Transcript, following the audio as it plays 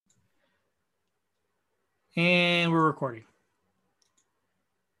And we're recording.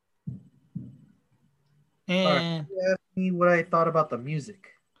 All right. And You asked me what I thought about the music,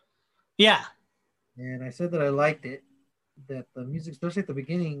 yeah, and I said that I liked it. That the music, especially at the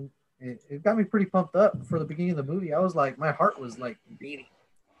beginning, it got me pretty pumped up for the beginning of the movie. I was like, my heart was like beating,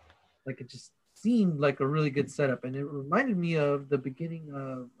 like it just seemed like a really good setup, and it reminded me of the beginning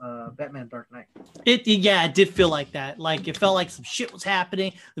of Batman: Dark Knight. it did feel like that. Like it felt like some shit was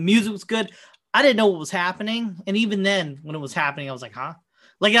happening. The music was good. I didn't know what was happening, and even then, when it was happening, I was like, "Huh?"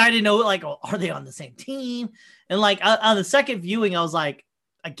 Like I didn't know. Like, oh, are they on the same team? And like on the second viewing, I was like,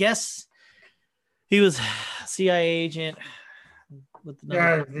 I guess he was CIA agent with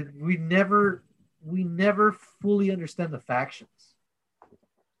another. Yeah, we never fully understand the factions.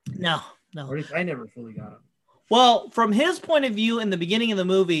 No. Or at least I never fully got them. Well, from his point of view in the beginning of the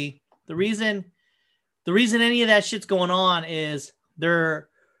movie, the reason any of that shit's going on is they're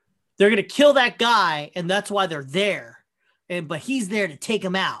gonna kill that guy, and that's why they're there. But he's there to take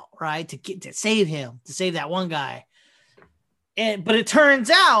him out, right? To save him, to save that one guy. But it turns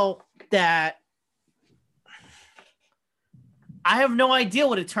out that I have no idea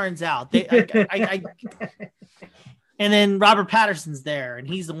what it turns out. And then Robert Pattinson's there, and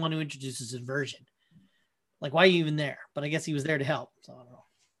he's the one who introduces inversion. Like, why are you even there? But I guess he was there to help. So I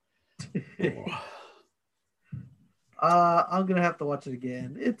don't know. I'm gonna have to watch it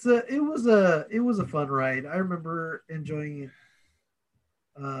again. It was a fun ride. I remember enjoying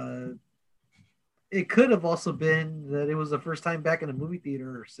it. It could have also been that it was the first time back in a movie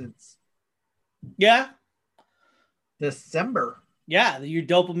theater since December. Yeah, your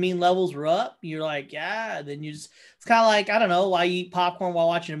dopamine levels were up. You're like, yeah. Then it's kind of like, I don't know, why you eat popcorn while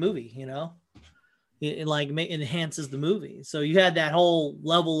watching a movie, you know? It enhances the movie. So you had that whole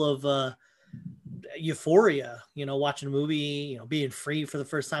level of euphoria, you know, watching a movie, you know, being free for the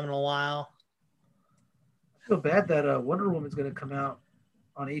first time in a while. I feel bad that Wonder Woman's going to come out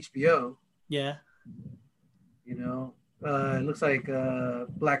on HBO. Yeah. You know, it looks like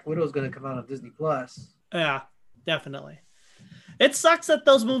Black Widow is going to come out on Disney Plus. Yeah, definitely. It sucks that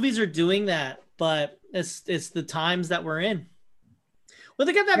those movies are doing that, but it's the times that we're in. When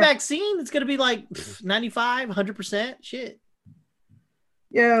they get that vaccine, it's going to be like 95, 100% shit.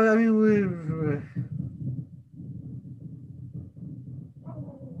 Yeah, I mean,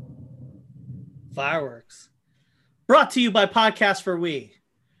 Fireworks. Brought to you by Podcast for We,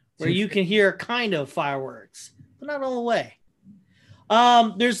 where you can hear kind of fireworks, but not all the way.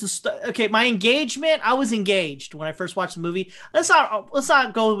 There's my engagement. I was engaged when I first watched the movie. Let's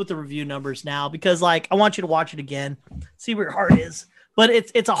not go with the review numbers now, because like I want you to watch it again, see where your heart is. But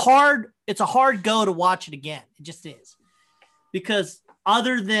it's a hard go to watch it again. It just is, because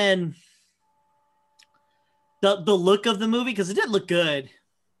other than the look of the movie, because it did look good,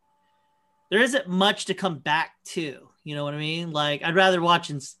 there isn't much to come back to. You know what I mean? Like, I'd rather watch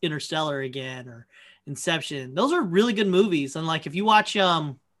Interstellar again or Inception. Those are really good movies. And like, if you watch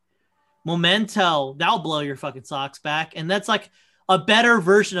Memento, that'll blow your fucking socks back. And that's like a better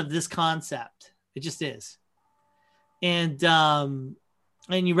version of this concept. It just is. And you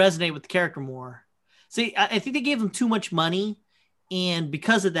resonate with the character more. See, I think they gave him too much money, and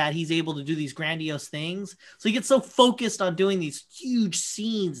because of that, he's able to do these grandiose things. So he gets so focused on doing these huge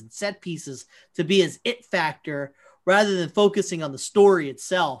scenes and set pieces to be his it factor, rather than focusing on the story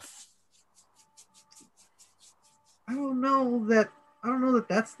itself. I don't know that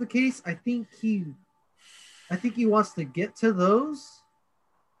that's the case. I think he wants to get to those,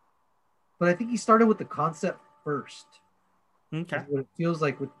 but I think he started with the concept first. Okay. That's what it feels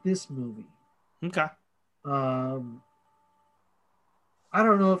like with this movie. Okay. I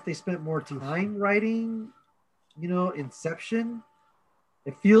don't know if they spent more time writing, Inception.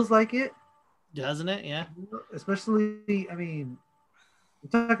 It feels like it. Doesn't it? Yeah. Especially, I mean, we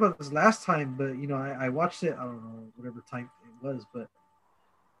talked about this last time, but, I watched it, I don't know, whatever time it was, but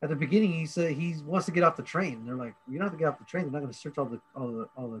at the beginning, he said he wants to get off the train. And they're like, you don't have to get off the train. They're not going to search all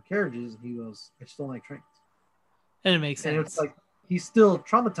the carriages. And he goes, I just don't like trains. And it makes sense. And it's like, he's still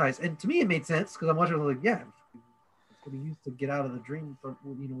traumatized. And to me, it made sense because I'm watching it like, yeah, it's going to be used to get out of the dream from,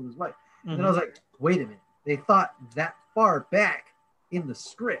 with his wife. Mm-hmm. And I was like, wait a minute. They thought that far back in the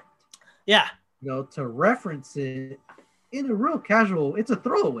script. Yeah. To reference it in a real casual, it's a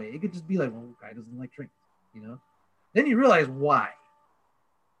throwaway. It could just be like, well, guy doesn't like trains, Then you realize why.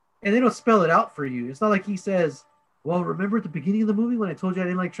 And they don't spell it out for you. It's not like he says, well, remember at the beginning of the movie when I told you I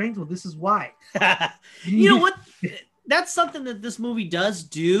didn't like trains? Well, this is why. You know what? That's something that this movie does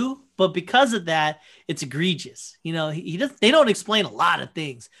do, but because of that, it's egregious. They don't explain a lot of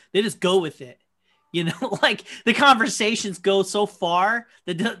things. They just go with it. Like the conversations go so far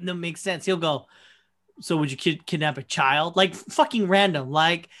that doesn't make sense. He'll go, so would you kidnap a child? Like fucking random.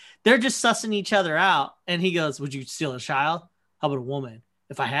 Like they're just sussing each other out. And he goes, would you steal a child? How about a woman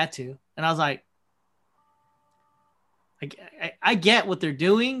if I had to? And I was like, I get what they're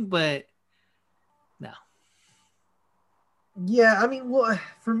doing, but no. Yeah, I mean, well,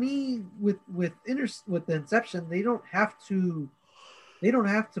 for me, with the Inception, they don't have to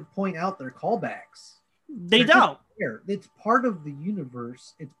point out their callbacks. They don't. It's part of the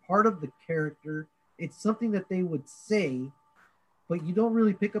universe. It's part of the character. It's something that they would say, but you don't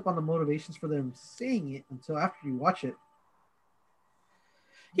really pick up on the motivations for them saying it until after you watch it.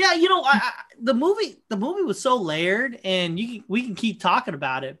 Yeah, the movie was so layered, and we can keep talking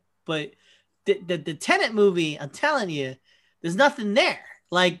about it, but the Tenet movie, I'm telling you, there's nothing there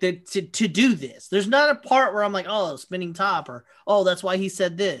like to do this. There's not a part where I'm like, oh, spinning top, or oh, that's why he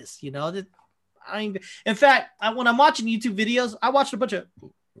said this. In fact, when I'm watching YouTube videos, I watched a bunch of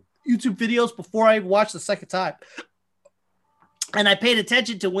YouTube videos before I watched the second time, and I paid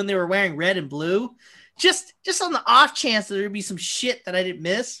attention to when they were wearing red and blue. Just on the off chance that there'd be some shit that I didn't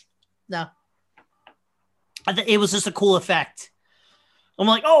miss. No. I think it was just a cool effect. I'm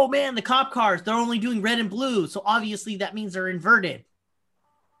like, oh man, the cop cars, they're only doing red and blue. So obviously that means they're inverted.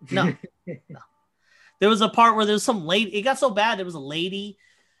 No. No. There was a part where there's some lady. It got so bad. There was a lady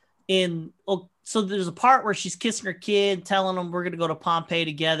so there's a part where she's kissing her kid, telling them we're going to go to Pompeii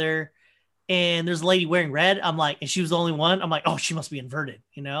together. And there's a lady wearing red. I'm like, and she was the only one. I'm like, oh, she must be inverted,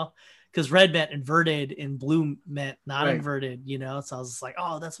 because red meant inverted and blue meant not inverted, So I was just like,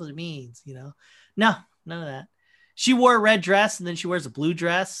 oh, that's what it means, No, none of that. She wore a red dress and then she wears a blue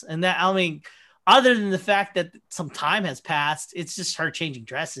dress. And that, I mean, other than the fact that some time has passed, it's just her changing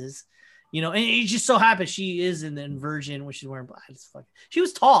dresses, and it just so happens she is in the inversion when she's wearing black. She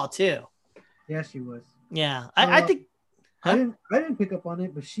was tall too. Yeah, she was. Yeah. I think. Huh? I didn't pick up on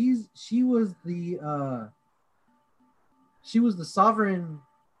it, but she was the sovereign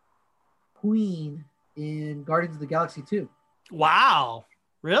queen in Guardians of the Galaxy 2. Wow.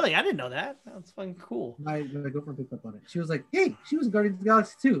 Really? I didn't know that. That's fucking cool. My girlfriend picked up on it. She was like, hey, she was in Guardians of the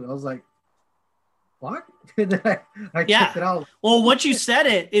Galaxy 2. I was like, what? And then I checked it out. Well, once you said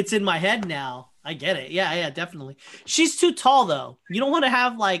it, it's in my head now. I get it. Yeah, definitely. She's too tall, though. You don't want to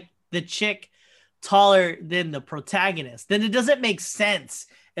have, like, the chick taller than the protagonist. Then it doesn't make sense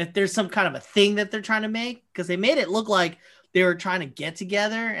if there's some kind of a thing that they're trying to make, because they made it look like they were trying to get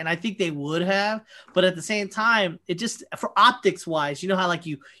together, and I think they would have, but at the same time, it just, for optics wise, how like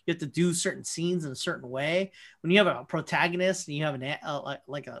you have to do certain scenes in a certain way when you have a protagonist and you have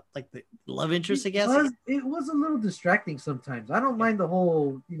like the love interest, I guess. It was a little distracting sometimes. I don't mind the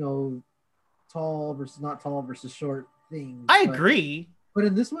whole tall versus not tall versus short thing. I agree, but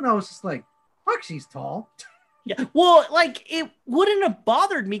in this one, I was just like, fuck, she's tall. Yeah, well, like it wouldn't have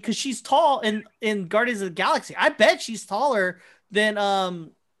bothered me because she's tall in Guardians of the Galaxy. I bet she's taller than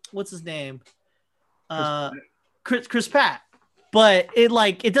what's his name, Chris Pratt. But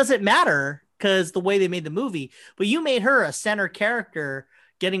it doesn't matter because the way they made the movie. But you made her a center character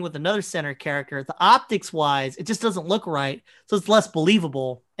getting with another center character. The optics wise, it just doesn't look right, so it's less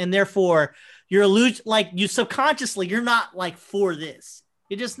believable, and therefore you're you subconsciously you're not like for this.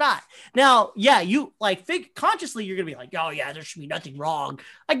 You're just not. Now, yeah, you consciously you're gonna be like, oh yeah, there should be nothing wrong.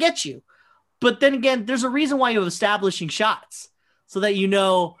 I get you, but then again, there's a reason why you have establishing shots so that you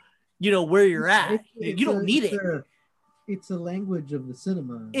know where you're at. You don't need it. It's a language of the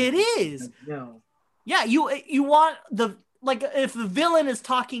cinema. It is. No. Yeah, you want if the villain is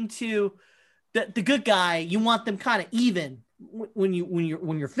talking to the good guy, you want them kind of even when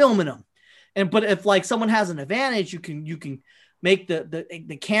you're filming them. But if someone has an advantage, you can make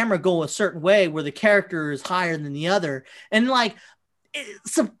the camera go a certain way where the character is higher than the other, and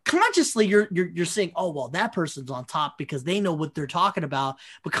subconsciously you're saying, oh well, that person's on top because they know what they're talking about,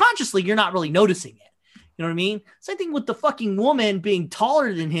 but consciously you're not really noticing it. You know what I mean? Same thing with the fucking woman being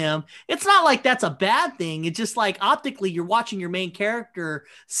taller than him. It's not like that's a bad thing. It's just like optically you're watching your main character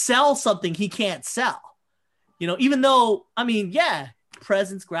sell something he can't sell. Even though, I mean, yeah,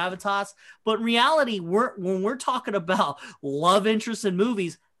 presence, gravitas, but in reality, when we're talking about love interests in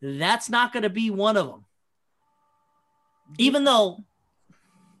movies, that's not going to be one of them. Even though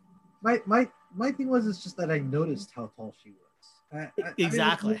my thing was, it's just that I noticed how tall she was.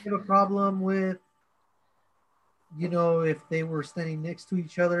 Exactly. I didn't have a problem with if they were standing next to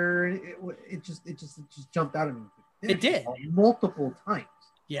each other. It just jumped out at me. It did multiple times.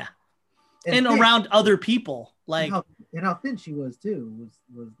 Yeah. And around other people, and how thin she was too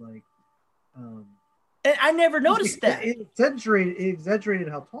was like. And I never noticed that. It exaggerated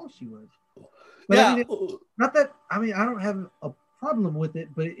how tall she was. But yeah. not that. I don't have a problem with it,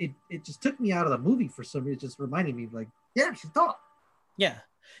 but it just took me out of the movie for some reason. It just reminded me like, yeah, she's tall. Yeah.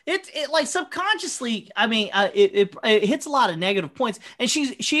 It like subconsciously, I mean, it hits a lot of negative points, and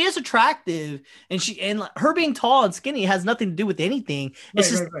she is attractive, and her being tall and skinny has nothing to do with anything. It's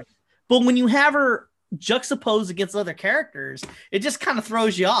just, Right. but when you have her juxtaposed against other characters, it just kind of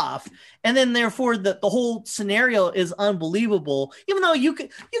throws you off, and then therefore the whole scenario is unbelievable. Even though you can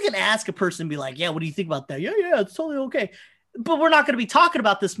ask a person and be like, yeah, what do you think about that? Yeah, it's totally okay. But we're not going to be talking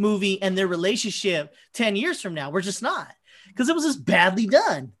about this movie and their relationship 10 years from now. We're just not. Because it was just badly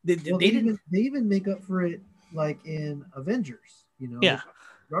done. They even make up for it like in Avengers, you know. Yeah.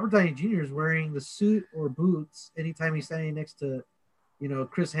 Robert Downey Jr. is wearing the suit or boots anytime he's standing next to, you know,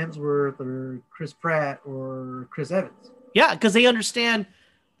 Chris Hemsworth or Chris Pratt or Chris Evans. Yeah, because they understand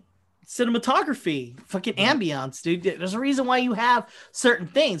cinematography, fucking ambience, dude. There's a reason why you have certain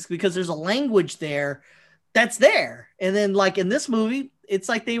things, because there's a language there that's there. And then like in this movie, it's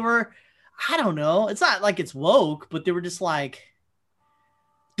like they were, I don't know. It's not like it's woke, but they were just like,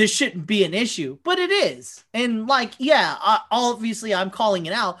 this shouldn't be an issue, but it is. And like, yeah, obviously I'm calling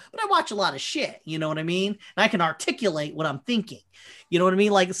it out, but I watch a lot of shit. You know what I mean? And I can articulate what I'm thinking. You know what I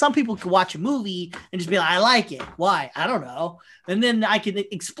mean? Like some people could watch a movie and just be like, I like it. Why? I don't know. And then I can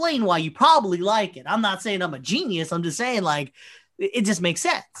explain why you probably like it. I'm not saying I'm a genius. I'm just saying like, it just makes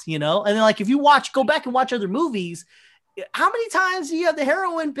sense, you know? And then like, if you go back and watch other movies, how many times do you have the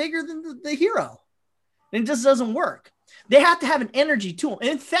heroine bigger than the hero? And it just doesn't work. They have to have an energy to him. And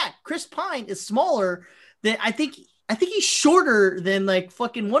in fact, Chris Pine is smaller than I think he's shorter than like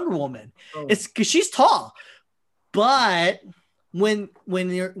fucking Wonder Woman. Oh. It's because she's tall. But when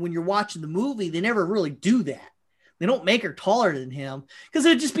you're watching the movie, they never really do that. They don't make her taller than him because it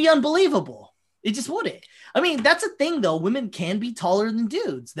would just be unbelievable. It just wouldn't. I mean, that's a thing though. Women can be taller than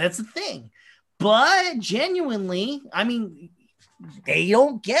dudes. That's the thing. But genuinely, I mean, they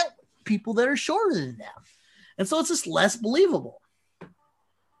don't get people that are shorter than them. And so it's just less believable.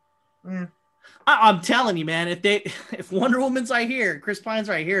 Yeah. I'm telling you, man, if Wonder Woman's right here, Chris Pine's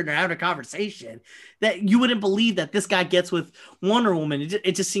right here, and they're having a conversation, that you wouldn't believe that this guy gets with Wonder Woman.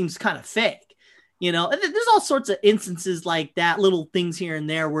 It just seems kind of fake, you know? And there's all sorts of instances like that, little things here and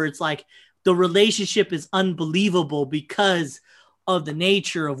there where it's like the relationship is unbelievable because of the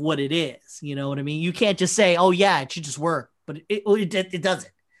nature of what it is. You know what I mean? You can't just say, oh yeah, it should just work, but it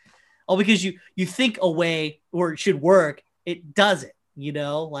doesn't. Oh, because you think a way or it should work, it doesn't, you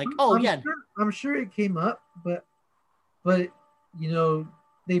know, like, I'm sure it came up, but you know,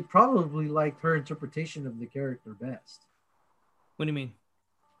 they probably liked her interpretation of the character best. What do you mean?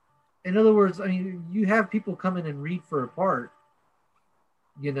 In other words, I mean, you have people come in and read for a part,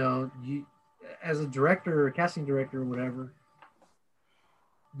 you know, you as a director or casting director or whatever,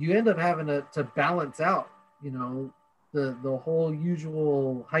 you end up having to balance out, you know, the whole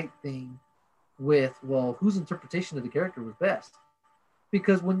usual height thing with, well, whose interpretation of the character was best?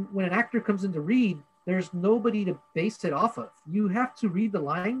 Because when an actor comes in to read, there's nobody to base it off of. You have to read the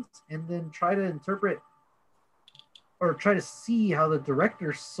lines and then try to interpret or try to see how the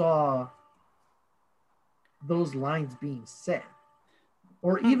director saw those lines being said.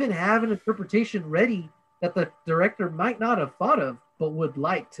 Or even have an interpretation ready that the director might not have thought of, but would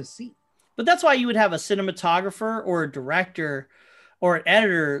like to see. But that's why you would have a cinematographer or a director or an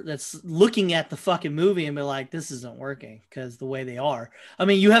editor that's looking at the fucking movie and be like, this isn't working because the way they are. I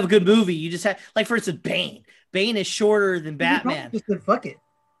mean, you have a good movie. You just have, like, for instance, Bane. Bane is shorter than Batman. Just said, fuck it.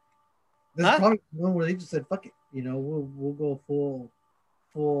 This is probably one where they just said, fuck it. You know, we'll go full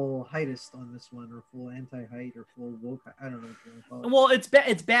heightist on this one, or full anti-height, or full woke. I don't know what you want to call it. Well,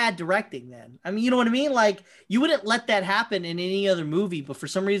 it's bad directing then. I mean, you know what I mean? Like, you wouldn't let that happen in any other movie, but for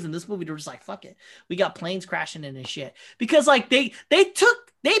some reason, this movie, they're just like, fuck it. We got planes crashing in and shit. Because like they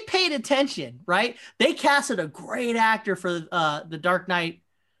paid attention, right? They casted a great actor for the Dark Knight.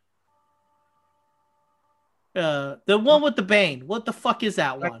 The one with the Bane. What the fuck is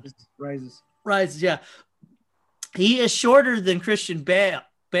that one? Rises, yeah. He is shorter than Christian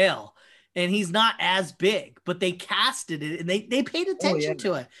Bale, and he's not as big, but they casted it and they paid attention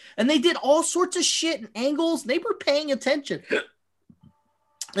to it. And they did all sorts of shit and angles. They were paying attention.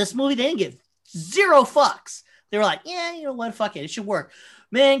 This movie, they didn't give zero fucks. They were like, yeah, you know what? Fuck it. It should work.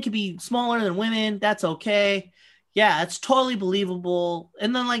 Men can be smaller than women. That's okay. Yeah, it's totally believable.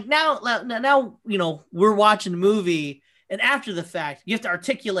 And then like now, you know, we're watching the movie, and after the fact, you have to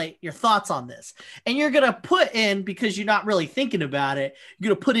articulate your thoughts on this. And you're going to put in, because you're not really thinking about it, you're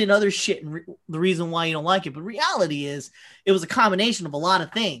going to put in other shit and the reason why you don't like it. But reality is, it was a combination of a lot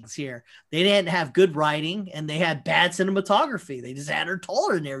of things here. They didn't have good writing, and they had bad cinematography. They just had her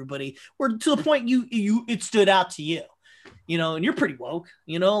taller than everybody, or to the point it stood out to you. and you're pretty woke,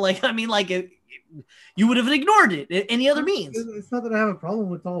 like, I mean, like you would have ignored it any other means. It's not that I have a problem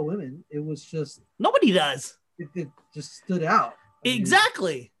with all women. It was just nobody does. It just stood out.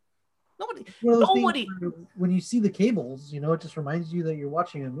 Exactly. Nobody. When you see the cables, it just reminds you that you're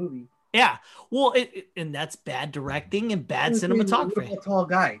watching a movie. Yeah. Well, and that's bad directing and bad cinematography. What about tall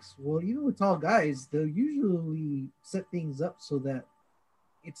guys? Well, even with tall guys, they'll usually set things up so that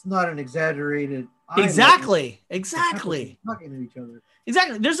it's not an exaggerated. Exactly. Talking to each other.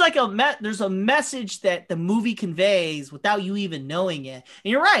 Exactly. There's like there's a message that the movie conveys without you even knowing it.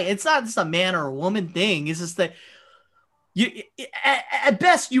 And you're right. It's not just a man or a woman thing. It's just that at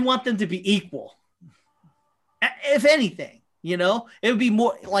best you want them to be equal. If anything, it would be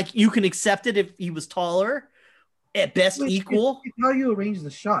more like you can accept it if he was taller. At best, equal. It's how you arrange the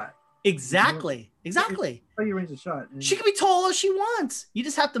shot. Exactly. It's how you arrange the shot. She can be tall as she wants. You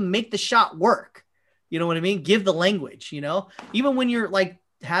just have to make the shot work. You know what I mean? Give the language, even when you're like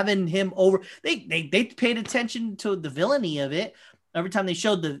having him over, they paid attention to the villainy of it. Every time they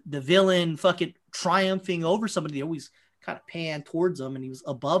showed the villain fucking triumphing over somebody, they always kind of pan towards him and he was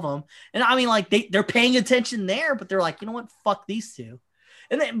above them. And I mean, like they're paying attention there, but they're like, you know what? Fuck these two.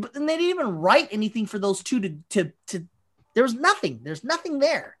 And they didn't even write anything for those two to there was nothing. There's nothing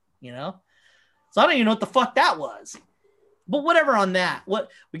there, So I don't even know what the fuck that was. But whatever on that. What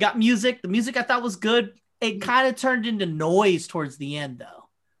we got music. The music I thought was good. It kind of turned into noise towards the end, though.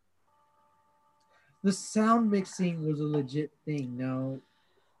 The sound mixing was a legit thing. Now,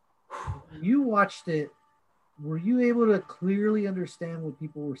 you watched it. Were you able to clearly understand what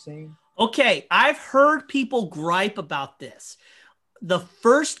people were saying? Okay, I've heard people gripe about this. The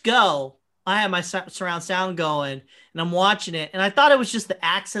first go, I had my surround sound going, and I'm watching it, and I thought it was just the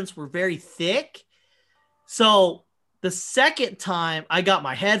accents were very thick. So the second time I got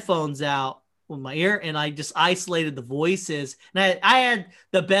my headphones out with my ear and I just isolated the voices, and I had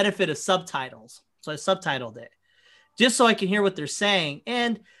the benefit of subtitles. So I subtitled it just so I can hear what they're saying.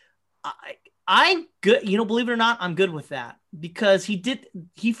 And I'm good. Believe it or not, I'm good with that because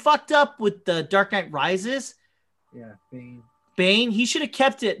he fucked up with the Dark Knight Rises. Yeah. Bane. He should have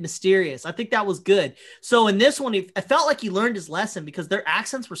kept it mysterious. I think that was good. So in this one, I felt like he learned his lesson because their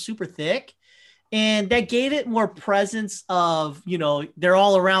accents were super thick. And that gave it more presence of, they're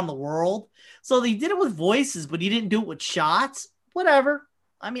all around the world. So they did it with voices, but he didn't do it with shots. Whatever.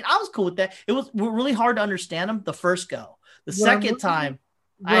 I mean, I was cool with that. It was really hard to understand them the first go. The second time,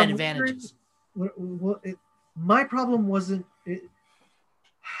 I had advantages. My problem wasn't it.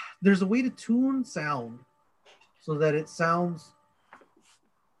 There's a way to tune sound so that it sounds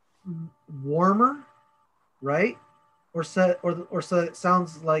warmer, right? Or so it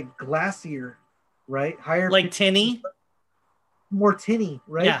sounds like glassier. Right, higher, like tinny, more tinny,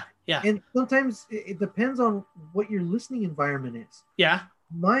 right? Yeah. And sometimes it depends on what your listening environment is. Yeah.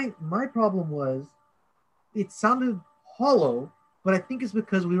 My problem was, it sounded hollow, but I think it's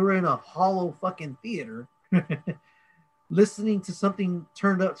because we were in a hollow fucking theater, listening to something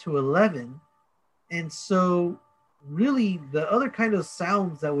turned up to 11, and so really the other kind of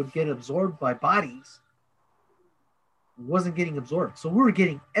sounds that would get absorbed by bodies wasn't getting absorbed. So we were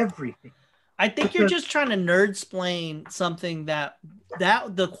getting everything. I think you're just trying to nerd-splain something that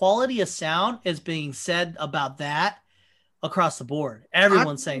the quality of sound is being said about that across the board.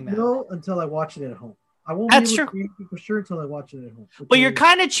 Everyone's saying that. No, until I watch it at home. I won't That's be able true. to for sure until I watch it at home. But you're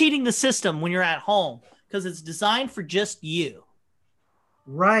kind of cheating the system when you're at home because it's designed for just you.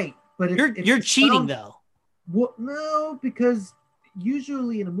 Right, but you're cheating though. Well, no, because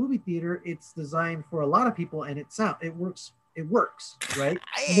usually in a movie theater, it's designed for a lot of people, and it works. It works, right?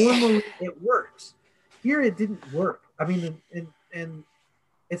 Normally, it works. Here, it didn't work. I mean, and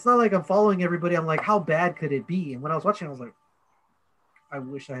it's not like I'm following everybody. I'm like, how bad could it be? And when I was watching, I was like, I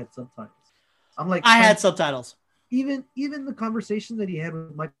wish I had subtitles. I'm like, I had subtitles. Even the conversation that he had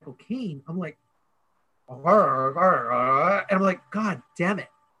with Michael Caine, I'm like, and I'm like, God damn it.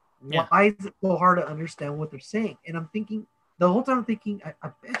 Why is it so hard to understand what they're saying? And I'm thinking, the whole time I'm thinking,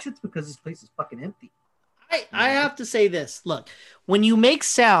 I bet you it's because this place is fucking empty. I have to say this. Look, when you make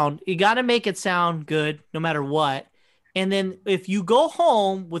sound, you got to make it sound good no matter what. And then if you go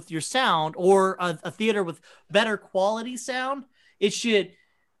home with your sound or a theater with better quality sound, it should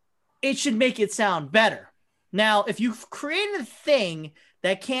make it sound better. Now, if you've created a thing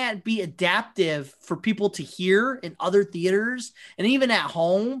that can't be adaptive for people to hear in other theaters and even at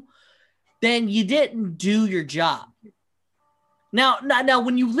home, then you didn't do your job. Now,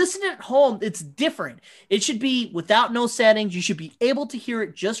 when you listen at home, it's different. It should be without no settings. You should be able to hear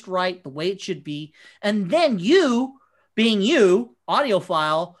it just right, the way it should be. And then you, being you,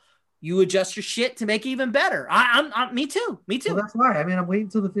 audiophile, you adjust your shit to make it even better. Me too. Well, that's why. I mean, I'm waiting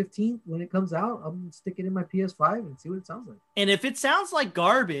until the 15th when it comes out. I'm gonna stick it in my PS5 and see what it sounds like. And if it sounds like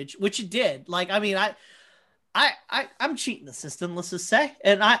garbage, which it did, like, I mean, I'm cheating the system, let's just say,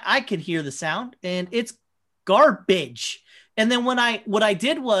 and I can hear the sound, and it's garbage. And then what I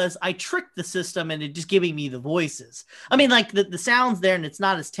did was I tricked the system, and it just giving me the voices. I mean, like the sounds there, and it's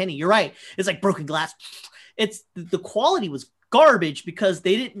not as tinny. You're right. It's like broken glass. It's the quality was garbage because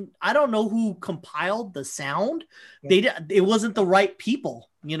they didn't. I don't know who compiled the sound. Yeah. It wasn't the right people,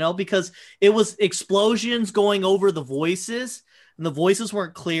 because it was explosions going over the voices, and the voices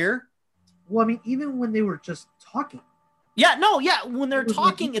weren't clear. Well, I mean, even when they were just talking. Yeah, no, yeah. When they're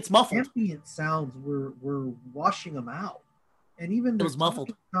talking, like, it's muffled. Ambient sounds were washing them out, and even it was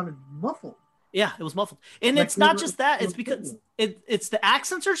muffled. Sounded muffled. Yeah, it was muffled, and like it's not just that. It's because it's the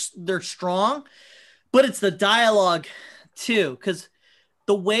accents they're strong, but it's the dialogue too. Because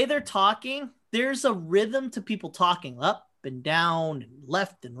the way they're talking, there's a rhythm to people talking up and down and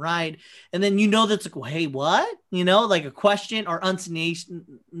left and right, and then that's like, well, hey, what? Like a question or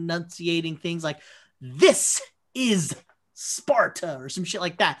enunciating things like, this is Sparta or some shit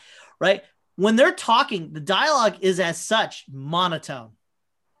like that, right? When they're talking, the dialogue is as such monotone.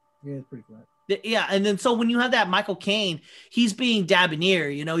 Yeah, it's pretty flat. Yeah, and then so when you have that Michael Caine, he's being debonair,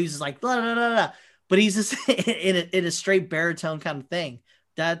 he's just like blah, blah, blah, blah, but he's just in a straight baritone kind of thing.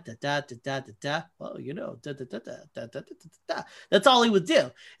 Da da da da da da da. Well, da da da da da da da. That's all he would do.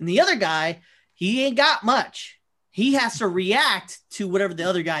 And the other guy, he ain't got much. He has to react to whatever the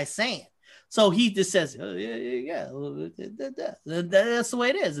other guy's saying. So he just says, oh, yeah. That's the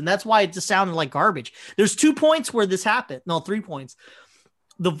way it is. And that's why it just sounded like garbage. There's 2 points where this happened. No, 3 points.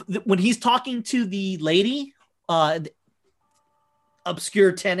 When he's talking to the lady, the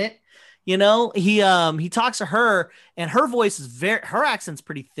obscure tenant, he talks to her, and her voice is her accent's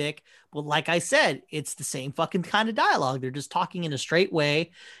pretty thick. But like I said, it's the same fucking kind of dialogue. They're just talking in a straight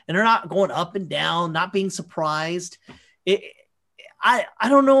way, and they're not going up and down, not being surprised. I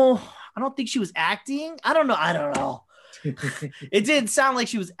don't know. I don't think she was acting. I don't know. It didn't sound like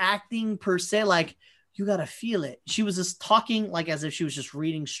she was acting per se. Like, you got to feel it. She was just talking like as if she was just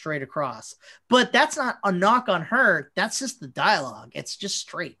reading straight across. But that's not a knock on her. That's just the dialogue. It's just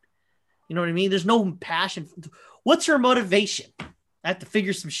straight. You know what I mean? There's no passion. What's her motivation? I have to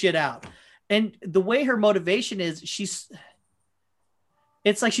figure some shit out. And the way her motivation is,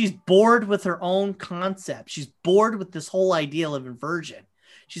 it's like she's bored with her own concept. She's bored with this whole ideal of inversion.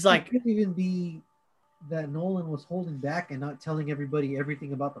 She's like, it could even be that Nolan was holding back and not telling everybody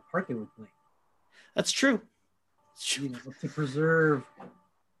everything about the part they were playing. That's true. To preserve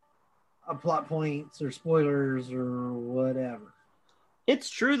plot points or spoilers or whatever. It's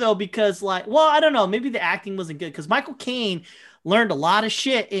true though, because I don't know, maybe the acting wasn't good because Michael Caine learned a lot of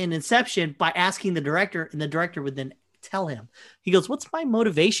shit in Inception by asking the director, and the director would then tell him. He goes, what's my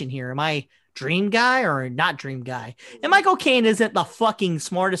motivation here? Am I dream guy or not dream guy? And Michael Caine isn't the fucking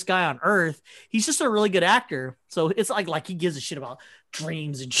smartest guy on earth. He's just a really good actor. So it's like he gives a shit about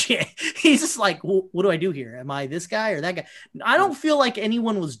dreams and shit. He's just like, well, what do I do here? Am I this guy or that guy? I don't feel like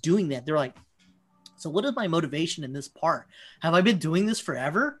anyone was doing that. They're like, so what is my motivation in this part? Have I been doing this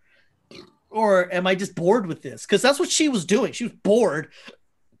forever? Or am I just bored with this? Because that's what she was doing. She was bored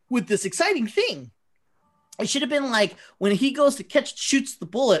with this exciting thing. It should have been like when he goes to shoots the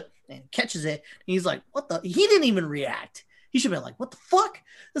bullet and catches it. And he's like, what the? He didn't even react. He should have been like, what the fuck?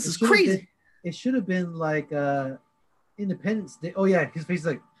 This is crazy. It should have been like Independence Day. Oh, yeah. His face is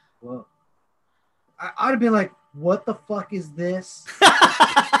like, whoa. I'd have been like, what the fuck is this?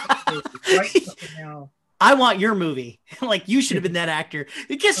 I want your movie. Like, you should have been that actor.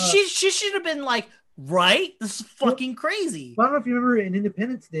 Because she should have been like, right? This is fucking crazy. I don't know if you remember in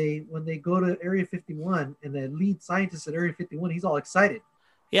Independence Day when they go to Area 51 and the lead scientist at Area 51, he's all excited.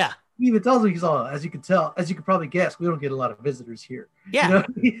 Yeah. He even tells me, he's all, as you could probably guess, we don't get a lot of visitors here. Yeah.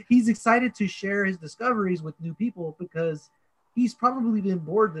 He's excited to share his discoveries with new people because he's probably been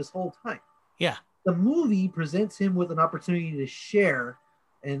bored this whole time. Yeah. The movie presents him with an opportunity to share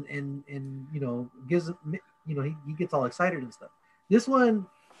and gives he gets all excited and stuff. This one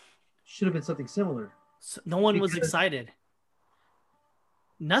should have been something similar. So no one was excited.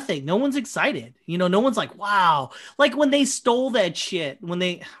 Nothing. No one's excited. No one's like, wow. Like when they stole that shit,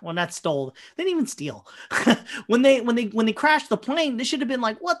 not stole, they didn't even steal. when they crashed the plane, they should have been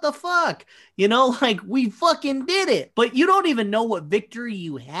like, what the fuck? Like we fucking did it. But you don't even know what victory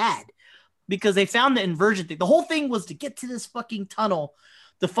you had because they found the inversion thing. The whole thing was to get to this fucking tunnel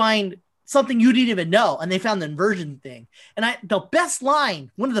to find something you didn't even know. And they found the inversion thing. And one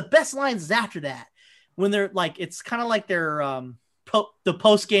of the best lines is after that when they're like, it's kind of like they're, the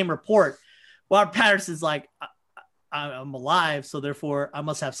post game report. Robert Patterson's like, I'm alive, so therefore I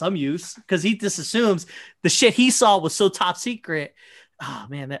must have some use, because he just assumes the shit he saw was so top secret. Oh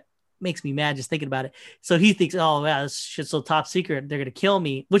man, that makes me mad just thinking about it. So he thinks, oh yeah, this shit's so top secret, they're gonna kill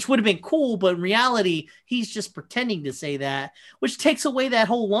me, which would have been cool, but in reality, he's just pretending to say that, which takes away that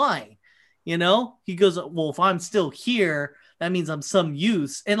whole line. You know, he goes, well, if I'm still here, that means I'm some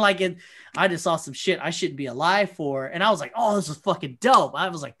use. And like, I just saw some shit I shouldn't be alive for. And I was like, oh, this is fucking dope. I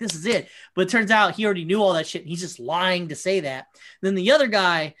was like, this is it. But it turns out he already knew all that shit. And he's just lying to say that. And then the other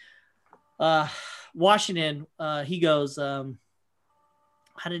guy, Washington, he goes, how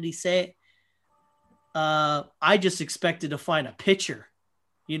did he say it? I just expected to find a pitcher,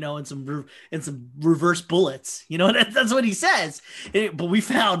 you know, and some reverse bullets, you know, that's what he says. But we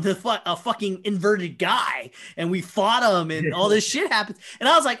found a fucking inverted guy, and we fought him, and all this shit happens. And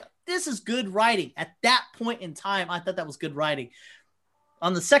I was like, this is good writing. At that point in time, I thought that was good writing.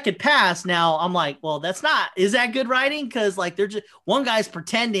 On the second pass, now I'm like, well, is that good writing? Because like, they're just, one guy's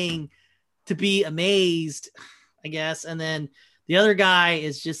pretending to be amazed, I guess, and then the other guy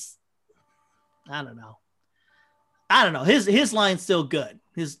is just, I don't know. His line's still good.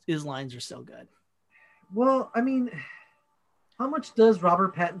 His lines are still good. Well, I mean, how much does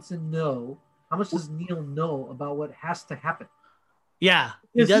Robert Pattinson know? How much does Neil know about what has to happen? Yeah,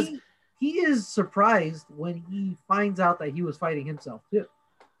 he does. He is surprised when he finds out that he was fighting himself too.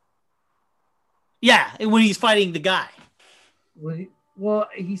 Yeah, and when he's fighting the guy.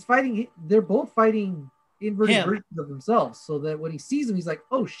 He's fighting. They're both fighting inverted versions of themselves. So that when he sees him, he's like,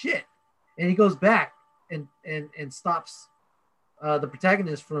 "Oh shit!" And he goes back and stops the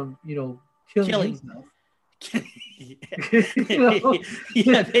protagonist from, you know, killing himself.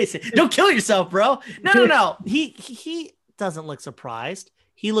 Yeah, basically. Don't kill yourself, bro. No. He doesn't look surprised.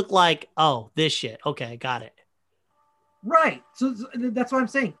 He looked like, oh, this shit. Okay, got it. Right. So that's what I'm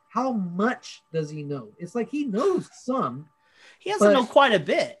saying. How much does he know? It's like he knows some. He has to know quite a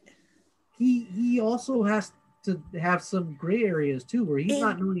bit. He also has to have some gray areas too, where he's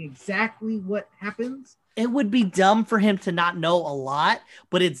not knowing exactly what happens. It would be dumb for him to not know a lot,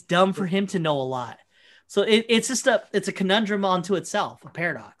 but it's dumb for him to know a lot. So it's just it's a conundrum unto itself, a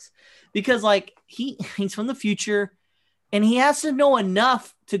paradox, because like he's from the future, and he has to know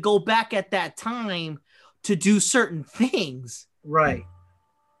enough to go back at that time to do certain things. Right.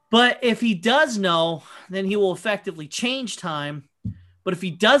 But if he does know, then he will effectively change time. But if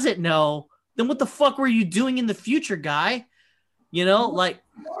he doesn't know, then what the fuck were you doing in the future, guy? You know, like,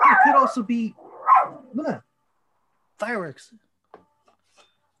 it could also be fireworks.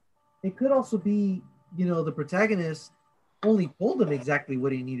 It could also be, you know, the protagonist only told him exactly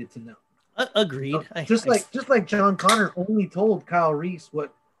what he needed to know. Agreed. Just like John Connor only told Kyle Reese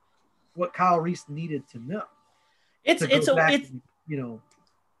what Kyle Reese needed to know. It's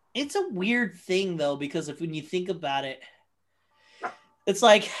a weird thing though, because when you think about it, it's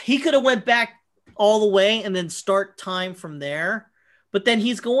like he could have went back all the way and then start time from there, but then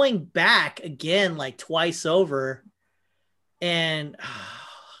he's going back again like twice over, and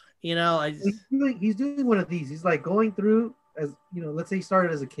you know, he's doing one of these. He's like going through, as you know, let's say he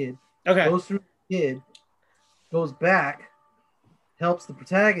started as a kid. Okay. Goes through the kid, goes back, helps the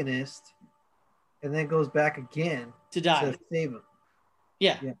protagonist, and then goes back again to die, to save him.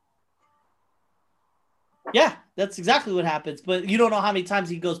 Yeah. Yeah, that's exactly what happens. But you don't know how many times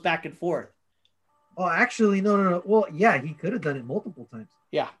he goes back and forth. Oh, actually, no. Well, yeah, he could have done it multiple times.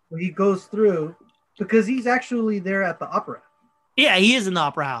 Yeah. He goes through because he's actually there at the opera. Yeah, he is in the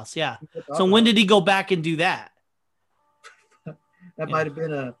opera house. Yeah. So when did he go back and do that? That might have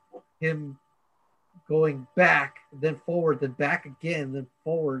been him going back, then forward, then back again, then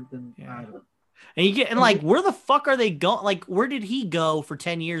forward, then I don't know. And like, where the fuck are they going? Like, where did he go for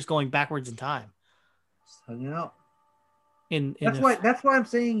 10 years going backwards in time? Just hung out. That's why I'm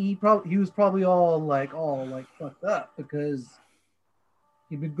saying he was probably all like fucked up, because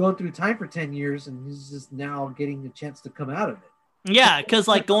he'd been going through time for 10 years and he's just now getting a chance to come out of it. Yeah, because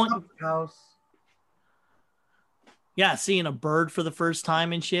like going house. Yeah, seeing a bird for the first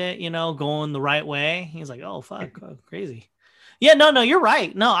time and shit, you know, going the right way. He's like, oh fuck, crazy. Yeah, no, you're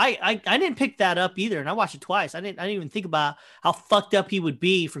right. No, I didn't pick that up either, and I watched it twice. I didn't even think about how fucked up he would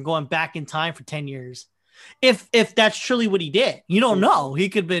be for going back in time for 10 years. If that's truly what he did. You don't know. He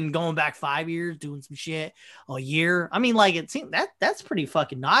could have been going back 5 years, doing some shit, a year. I mean, like, it seemed that's pretty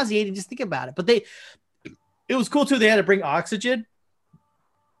fucking nauseating. Just think about it. But it was cool too. They had to bring oxygen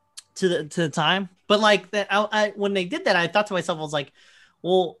to the time. But like that, when they did that, I thought to myself, I was like,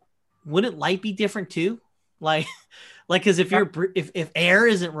 well, wouldn't light be different too? Like, because if air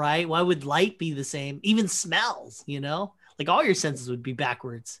isn't right, why would light be the same? Even smells, you know? Like all your senses would be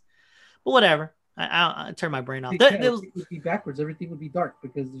backwards. But whatever. I turn my brain off. It would be backwards. Everything would be dark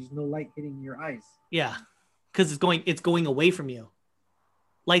because there's no light hitting your eyes. Yeah, because it's going away from you.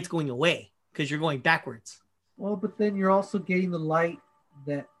 Light's going away because you're going backwards. Well, but then you're also getting the light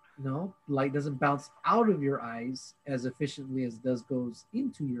that light doesn't bounce out of your eyes as efficiently as goes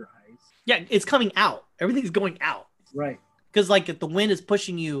into your eyes. Yeah, it's coming out. Everything's going out. Right. Because like if the wind is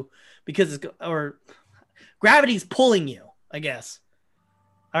pushing you or gravity's pulling you, I guess.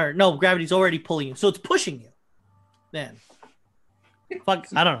 Or no, gravity's already pulling you. So it's pushing you. Then. Fuck,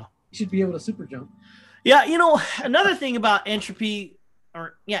 I don't know. You should be able to super jump. Yeah, another thing about entropy,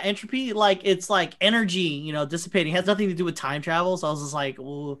 like it's like energy, dissipating. It has nothing to do with time travel. So I was just like,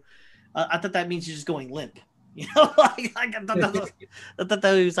 well, I thought that means you're just going limp. Like I thought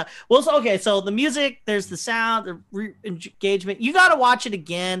that was well. So, okay, so the music, there's the sound, the engagement. You got to watch it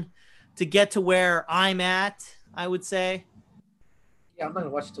again to get to where I'm at, I would say. Yeah, I'm not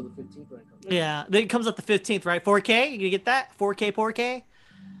gonna watch it till the 15th. When it comes out. Yeah, then it comes out the 15th, right? 4K. You gonna get that? 4K.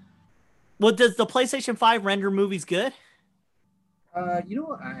 Well, does the PlayStation 5 render movies good? I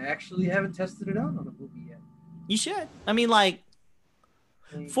actually haven't tested it out on a movie yet. You should. I mean, like,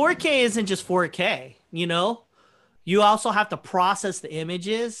 4K isn't just 4K, You also have to process the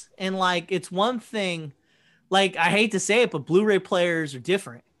images. And, like, it's one thing, like, I hate to say it, but Blu-ray players are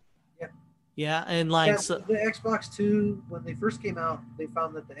different. Yeah, and like the Xbox 2, when they first came out, they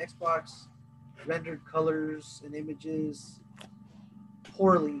found that the Xbox rendered colors and images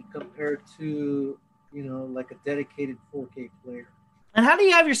poorly compared to, like a dedicated 4K player. And how do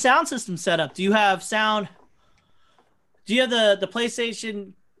you have your sound system set up? Do you have sound? Do you have the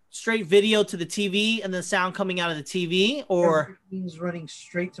PlayStation straight video to the TV and the sound coming out of the TV, or everything's running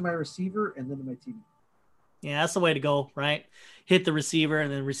straight to my receiver and then to my TV? Yeah, that's the way to go, right? Hit the receiver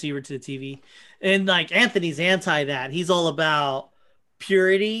and then receiver to the TV. And like Anthony's anti that. He's all about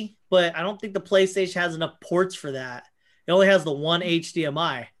purity, but I don't think the PlayStation has enough ports for that. It only has the one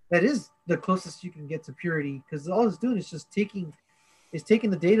HDMI. That is the closest you can get to purity, because all it's doing is just taking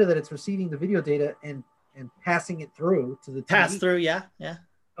the data that it's receiving, the video data, and passing it through to the TV. Pass through, yeah.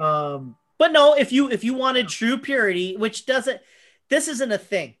 But no, if you wanted true purity, which this isn't a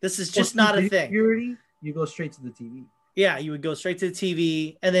thing. This is just not a thing. Purity, you go straight to the TV. Yeah, you would go straight to the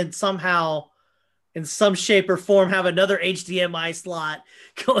TV and then somehow, in some shape or form, have another HDMI slot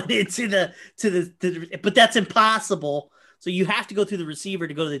going into the but that's impossible. So you have to go through the receiver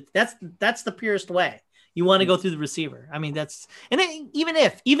to go to that's the purest way. You want to go through the receiver. I mean, and then even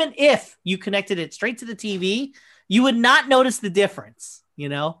if you connected it straight to the TV, you would not notice the difference,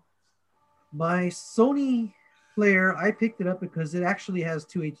 My Sony player, I picked it up because it actually has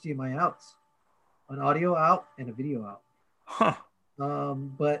two HDMI outs. An audio out and a video out. Huh.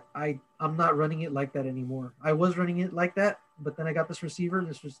 But I'm not running it like that anymore. I was running it like that, but then I got this receiver.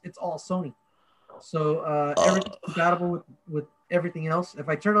 It's all Sony. So everything's compatible with everything else. If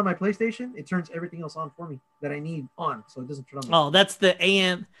I turn on my PlayStation, it turns everything else on for me that I need on, so it doesn't turn on. Oh, that's the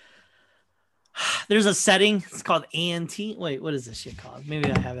AN. There's a setting. It's called ANT. Wait, what is this shit called?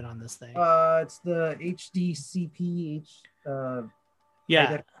 Maybe I have it on this thing. It's the HDCP.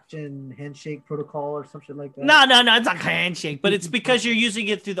 Yeah. Handshake protocol or some shit like that. No, it's not handshake, but it's because you're using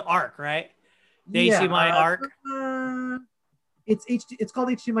it through the ARC, right? The HDMI ARC. It's called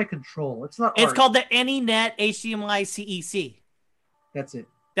HDMI control. It's not. It's ARC. called the AnyNet HDMI CEC. That's it.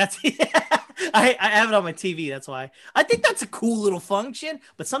 That's it. I have it on my TV. That's why. I think that's a cool little function,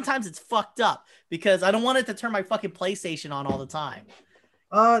 but sometimes it's fucked up because I don't want it to turn my fucking PlayStation on all the time.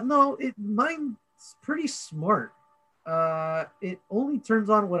 No, mine's pretty smart. It only turns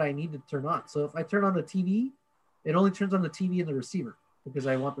on what I need to turn on. So if I turn on the TV, it only turns on the TV and the receiver because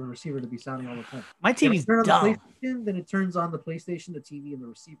I want the receiver to be sounding all the time. My TV's dumb. The PlayStation, then it turns on the PlayStation, the TV, and the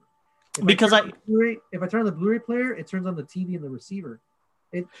receiver. If I turn on the Blu-ray player, it turns on the TV and the receiver.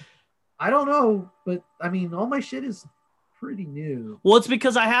 I don't know, but I mean, all my shit is pretty new. Well, it's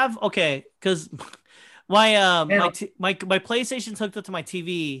because because my PlayStation's hooked up to my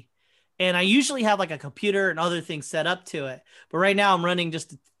TV. And I usually have like a computer and other things set up to it. But right now I'm running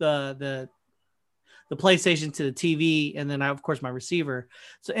just the PlayStation to the TV. And then of course my receiver.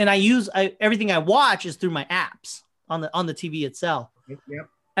 So, and everything I watch is through my apps on the TV itself. Yep.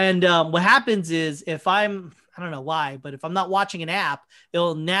 And what happens is I don't know why, but if I'm not watching an app,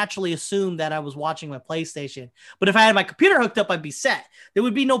 it'll naturally assume that I was watching my PlayStation. But if I had my computer hooked up, I'd be set. There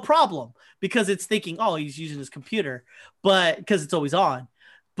would be no problem because it's thinking, oh, he's using his computer, but because it's always on.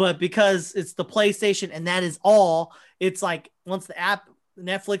 But because it's the PlayStation and that is all, it's like once the app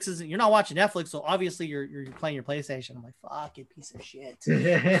Netflix isn't. You're not watching Netflix, so obviously you're playing your PlayStation. I'm like, fuck it, piece of shit.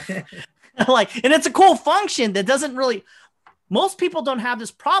 Like, and it's a cool function that doesn't really. Most people don't have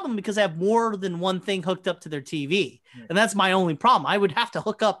this problem because they have more than one thing hooked up to their TV, and that's my only problem. I would have to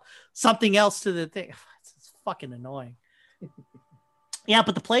hook up something else to the thing. It's fucking annoying. Yeah,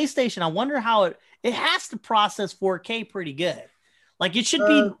 but the PlayStation, I wonder how it has to process 4K pretty good. Like, it should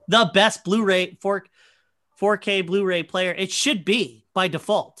be the best Blu-ray 4K Blu-ray player. It should be by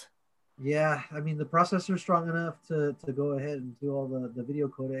default. Yeah, I mean, the processor's strong enough to go ahead and do all the video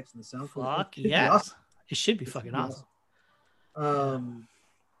codecs and the sound codecs. Fuck yeah. Awesome. It should be fucking awesome.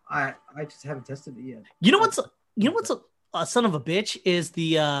 I just haven't tested it yet. You know what's a son of a bitch is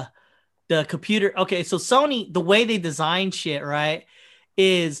the computer. Okay, so Sony, the way they design shit, right,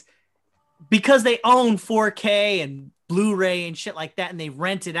 is because they own 4K and Blu-ray and shit like that, and they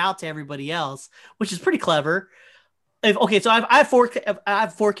rent it out to everybody else, which is pretty clever. So I have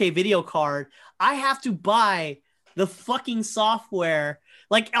 4K video card. I have to buy the fucking software.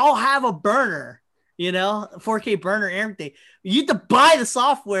 Like, I'll have a burner, 4K burner, everything. You have to buy the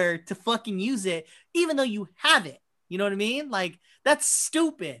software to fucking use it, even though you have it. You know what I mean? Like, that's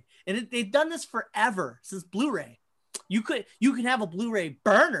stupid. And they've done this forever since Blu-ray. You can have a Blu-ray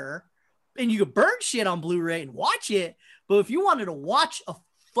burner, and you could burn shit on Blu-ray and watch it. But if you wanted to watch a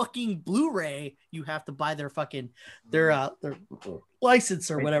fucking Blu-ray, you have to buy their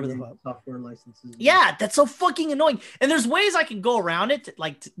license or whatever the fuck. Software licenses. Yeah, that's so fucking annoying. And there's ways I can go around it,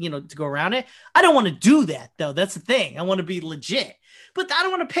 to go around it. I don't want to do that though. That's the thing. I want to be legit, but I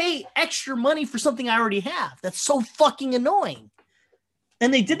don't want to pay extra money for something I already have. That's so fucking annoying.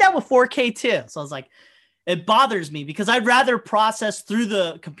 And they did that with 4K too. So I was like, it bothers me because I'd rather process through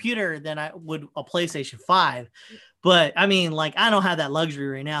the computer than I would a PlayStation 5. But I mean, like, I don't have that luxury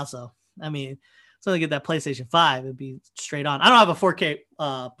right now. So, I mean, so I get that PlayStation 5, it'd be straight on. I don't have a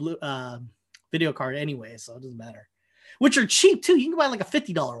 4K video card anyway, so it doesn't matter. Which are cheap too. You can buy like a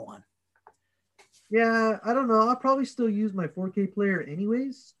 $50 one. Yeah, I don't know. I'll probably still use my 4K player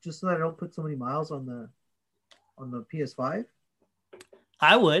anyways, just so that I don't put so many miles on the PS5.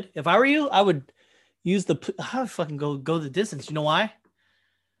 I would. If I were you, I would use I would fucking go the distance. You know why?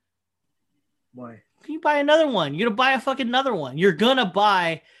 Why? You buy another one. You're gonna buy a fucking another one. You're gonna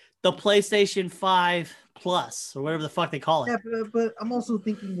buy the PlayStation 5 Plus or whatever the fuck they call it. Yeah, but I'm also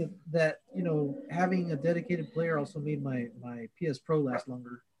thinking that having a dedicated player also made my PS Pro last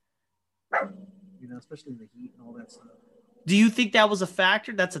longer. Especially in the heat and all that stuff. Do you think that was a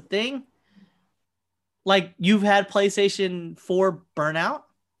factor? That's a thing? Like, you've had PlayStation 4 burnout?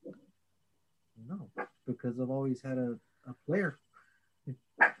 No, because I've always had a player.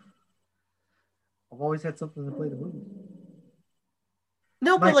 I've always had something to play the movie.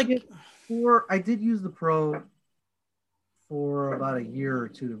 No, but like, I did use the Pro for about a year or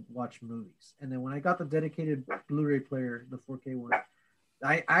two to watch movies, and then when I got the dedicated Blu-ray player, the 4K one,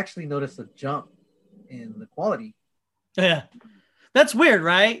 I actually noticed a jump in the quality. Yeah, that's weird,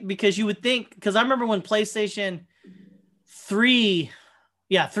 right? Because you would think, because I remember when PlayStation 3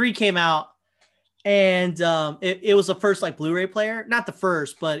 came out, and it was the first like Blu-ray player, not the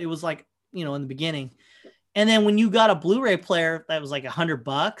first, but it was like, in the beginning. And then when you got a Blu-ray player that was like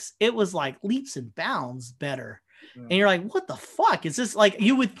 $100, it was like leaps and bounds better. Yeah. And you're like, what the fuck is this? Like,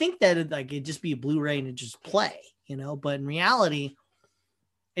 you would think that it'd just be a Blu-ray and it just play, but in reality,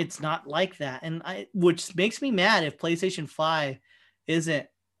 it's not like that. And which makes me mad if PlayStation 5 isn't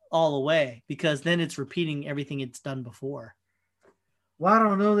all the way, because then it's repeating everything it's done before. Well, I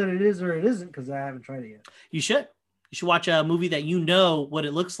don't know that it is or it isn't because I haven't tried it yet. You should watch a movie that what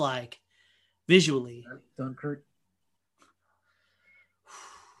it looks like visually. Dunkirk.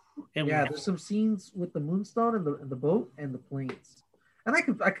 And there's some scenes with the Moonstone and the boat and the planes, and I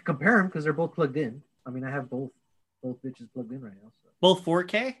could compare them because they're both plugged in. I mean, I have both bitches plugged in right now. So. Both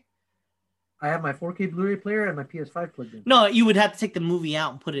 4K. I have my 4K Blu-ray player and my PS5 plugged in. No, you would have to take the movie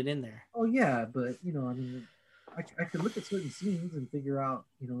out and put it in there. Oh yeah, but I mean, I could look at certain scenes and figure out,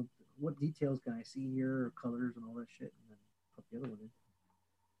 what details can I see here, or colors and all that shit, and then put the other one in.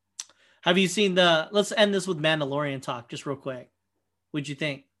 Have you seen let's end this with Mandalorian talk, just real quick. What'd you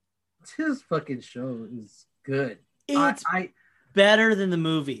think? His fucking show is good. It's better than the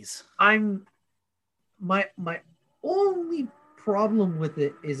movies. My only problem with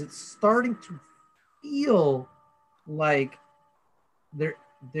it is it's starting to feel like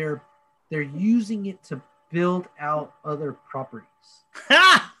they're using it to build out other properties.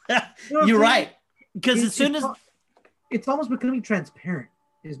 You're right. Because as soon as it's almost becoming transparent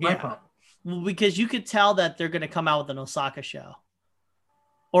is my problem. Well, because you could tell that they're going to come out with an Osaka show.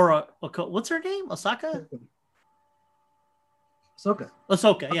 Or what's her name? Osaka?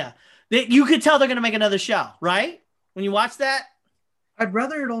 Ahsoka, yeah. You could tell they're going to make another show, right? When you watch that? I'd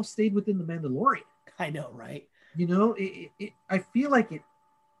rather it all stayed within the Mandalorian. I know, right? You know, I feel like it.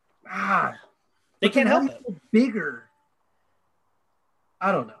 They can't help it. Bigger.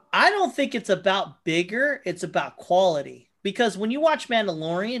 I don't know. I don't think it's about bigger. It's about quality. Because when you watch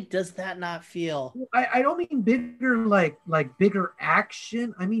Mandalorian, does that not feel? I don't mean bigger like bigger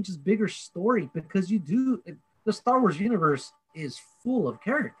action. I mean just bigger story, because the Star Wars universe is full of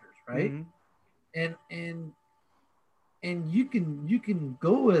characters, right? Mm-hmm. And you can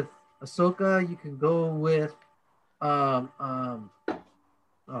go with Ahsoka. You can go with oh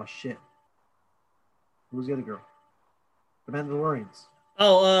shit, who's the other girl? The Mandalorians.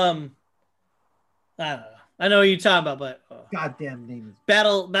 Oh, I don't know. I know what you're talking about, but goddamn name is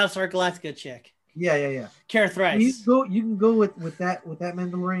Battlestar Galactica chick. Yeah. Cara Thrice. You can go with that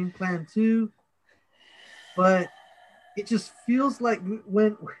Mandalorian plan too, but it just feels like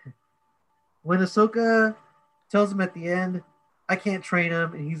when Ahsoka tells him at the end, I can't train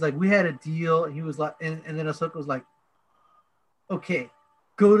him, and he's like, we had a deal, and he was like, and then Ahsoka was like, okay,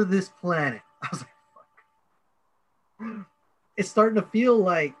 go to this planet. I was like, fuck. It's starting to feel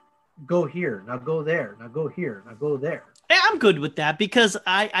like, go here, now go there, now go here, now go there. I'm good with that, because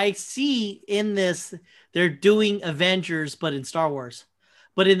I see in this they're doing Avengers, but in Star Wars,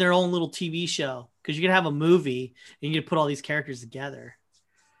 but in their own little TV show, because you're gonna have a movie and you're gonna put all these characters together.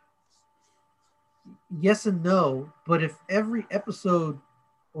 Yes and no, but if every episode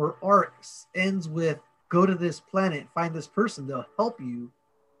or arc ends with go to this planet, find this person, they'll help you,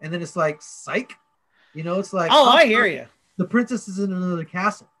 and then it's like psych, you know, it's like, oh, I hear you. The princess is in another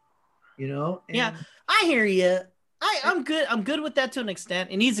castle, you know. And yeah, I hear you. I'm good. I'm good with that to an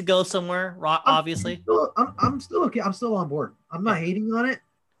extent. It needs to go somewhere, obviously. I'm still okay. I'm still on board. I'm not hating on it.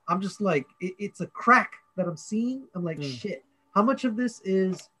 I'm just like, it's a crack that I'm seeing. I'm like, shit. How much of this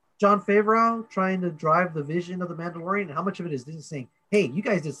is Jon Favreau trying to drive the vision of the Mandalorian, and how much of it is Disney saying, hey, you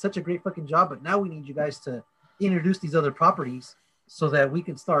guys did such a great fucking job, but now we need you guys to introduce these other properties so that we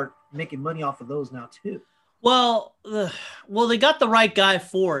can start making money off of those now too. Well, they got the right guy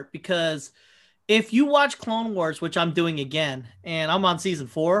for it, because if you watch Clone Wars, which I'm doing again, and I'm on season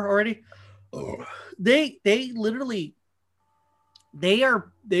 4 already, they literally they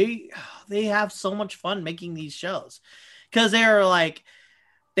have so much fun making these shows, because they're like,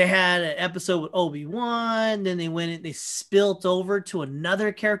 they had an episode with Obi-Wan, then they spilt over to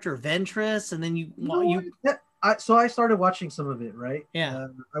another character, Ventress, and then so I started watching some of it, right? Yeah.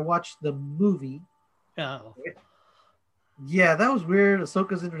 I watched the movie. Oh. Yeah, that was weird.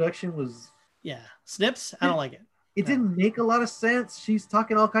 Ahsoka's introduction was... Yeah. Snips? I don't like it. It didn't make a lot of sense. She's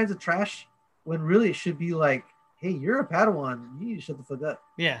talking all kinds of trash when really it should be like, hey, you're a Padawan. You need to shut the fuck up.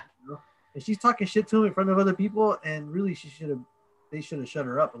 Yeah. You know? And she's talking shit to him in front of other people, and really they should have shut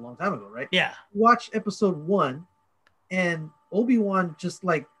her up a long time ago, right? Yeah. Watch episode 1, and Obi-Wan just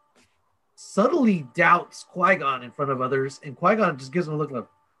like subtly doubts Qui-Gon in front of others, and Qui-Gon just gives him a look like...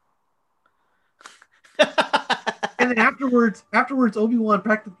 And then afterwards, Obi-Wan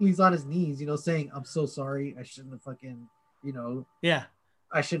practically is on his knees, you know, saying, I'm so sorry. I shouldn't have fucking, you know. Yeah.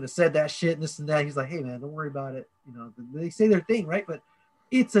 I shouldn't have said that shit and this and that. He's like, hey, man, don't worry about it. You know, they say their thing, right? But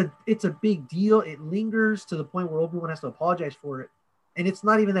it's a big deal. It lingers to the point where Obi-Wan has to apologize for it. And it's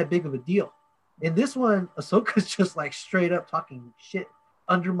not even that big of a deal. In this one, Ahsoka's just like straight up talking shit,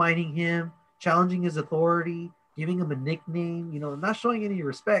 undermining him, challenging his authority, giving him a nickname, you know, not showing any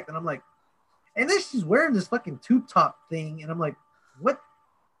respect. And I'm like, and then she's wearing this fucking tube top thing. And I'm like, what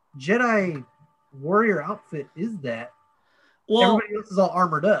Jedi warrior outfit is that? Well, everybody else is all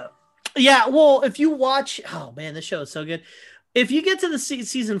armored up. Yeah. Well, if you watch, oh man, this show is so good. If you get to the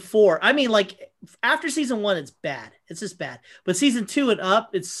season 4, I mean, like after season 1, it's bad. It's just bad. But season 2 and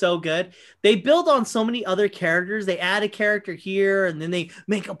up, it's so good. They build on so many other characters. They add a character here, and then they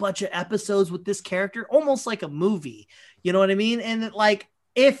make a bunch of episodes with this character, almost like a movie. You know what I mean? And like,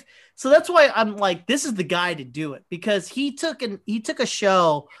 so that's why I'm like, this is the guy to do it, because he took a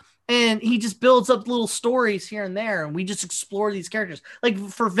show and he just builds up little stories here and there, and we just explore these characters. Like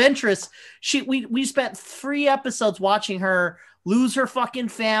for Ventress, we spent 3 episodes watching her lose her fucking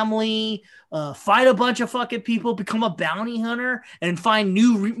family, fight a bunch of fucking people, become a bounty hunter, and find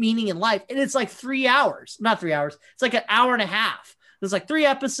new meaning in life. And it's like 3 hours, not 3 hours. It's like an hour and a half. There's like 3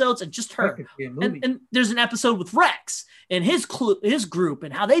 episodes and just her. And there's an episode with Rex and his group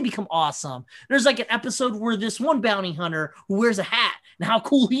and how they become awesome. There's like an episode where this one bounty hunter who wears a hat and how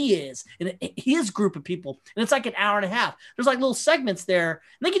cool he is, and his group of people. And it's like an hour and a half. There's like little segments there,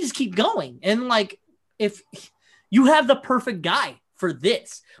 and they can just keep going. And like, if you have the perfect guy for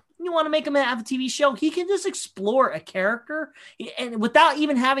this, You want to make him have a TV show, he can just explore a character and without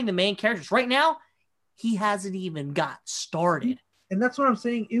even having the main characters. Right now, he hasn't even got started. And that's what I'm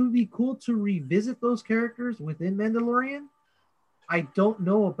saying. It would be cool to revisit those characters within Mandalorian. I don't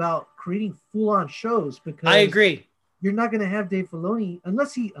know about creating full-on shows because I agree. You're not going to have Dave Filoni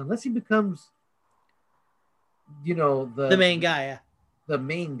unless he becomes, the main guy. Yeah. The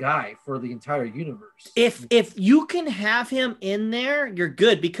main guy for the entire universe. If you can have him in there, you're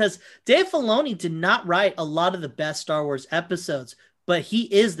good, because Dave Filoni did not write a lot of the best Star Wars episodes, but he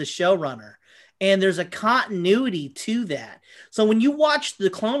is the showrunner. And there's a continuity to that. So when you watch the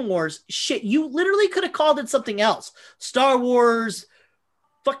Clone Wars, shit, you literally could have called it something else. Star Wars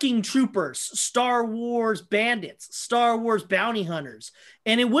fucking troopers, Star Wars bandits, Star Wars bounty hunters.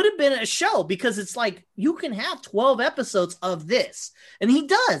 And it would have been a show, because it's like, you can have 12 episodes of this. And he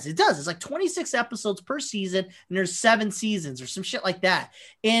does. It does. It's like 26 episodes per season, and there's 7 seasons or some shit like that.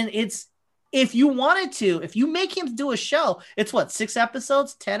 And it's, if you wanted to, if you make him do a show, it's what, 6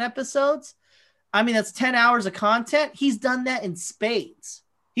 episodes, 10 episodes? I mean, that's 10 hours of content. He's done that in spades.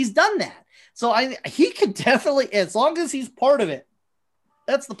 He's done that. So he could definitely, as long as he's part of it,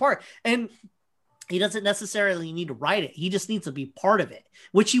 that's the part. And he doesn't necessarily need to write it. He just needs to be part of it,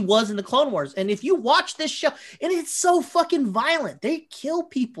 which he was in the Clone Wars. And if you watch this show, and it's so fucking violent, they kill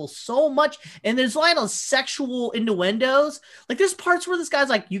people so much. And there's a lot of sexual innuendos. Like, there's parts where this guy's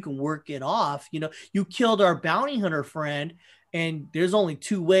like, you can work it off. You killed our bounty hunter friend, and there's only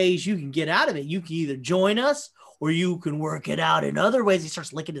 2 ways you can get out of it. You can either join us, or you can work it out in other ways. He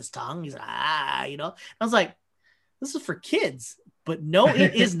starts licking his tongue. He's like, I was like, this is for kids. But no,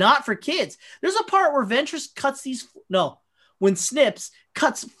 it is not for kids. There's a part where Ventress when Snips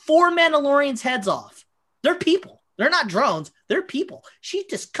cuts 4 Mandalorians' heads off. They're people. They're not drones. They're people. She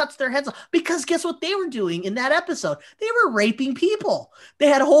just cuts their heads off, because guess what they were doing in that episode? They were raping people. They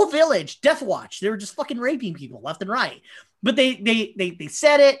had a whole village, Death Watch. They were just fucking raping people left and right. But they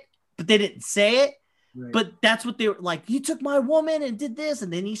said it, but they didn't say it. Right. But that's what they were like. You took my woman and did this,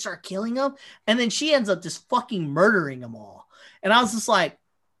 and then you start killing them, and then she ends up just fucking murdering them all. And I was just like,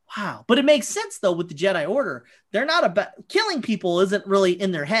 wow. But it makes sense, though, with the Jedi Order. They're not about killing people, isn't really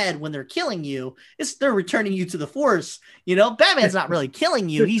in their head when they're killing you. They're returning you to the Force. Batman's not really killing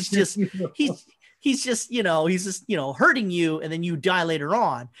you. He's just hurting you, and then you die later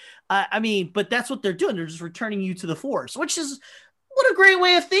on. But that's what they're doing. They're just returning you to the Force, which is what a great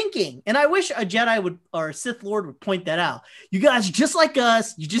way of thinking. And I wish a Jedi or a Sith Lord would point that out. You guys, just like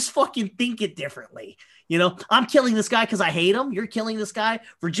us, you just fucking think it differently. I'm killing this guy because I hate him. You're killing this guy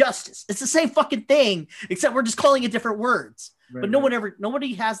for justice. It's the same fucking thing, except we're just calling it different words. Right, but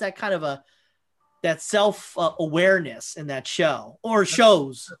nobody has that kind of that self awareness in that show or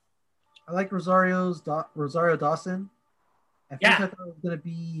shows. I like Rosario Dawson. I thought it was going to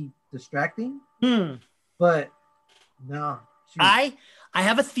be distracting, but no. I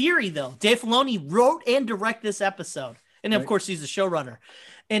have a theory, though. Dave Filoni wrote and directed this episode, and of course he's the showrunner,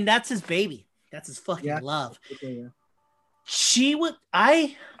 and that's his baby. That's his fucking love. Okay, yeah.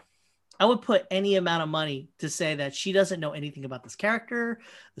 I would put any amount of money to say that she doesn't know anything about this character,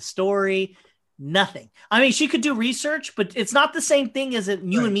 the story, nothing. I mean, she could do research, but it's not the same thing as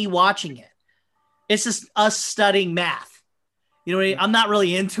you and me watching it. It's just us studying math. What I mean? I'm not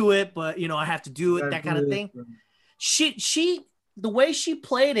really into it, but I have to do it, that kind of thing. She the way she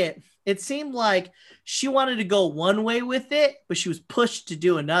played it, it seemed like she wanted to go one way with it, but she was pushed to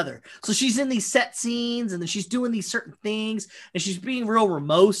do another. So she's in these set scenes, and then she's doing these certain things, and she's being real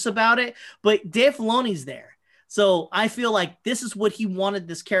morose about it. But Dave Filoni's there. So I feel like this is what he wanted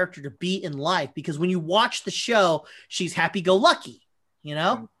this character to be in life, because when you watch the show, she's happy-go-lucky,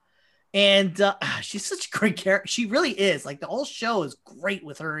 And she's such a great character. She really is. Like, the whole show is great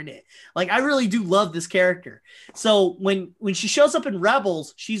with her in it. Like, I really do love this character. So when she shows up in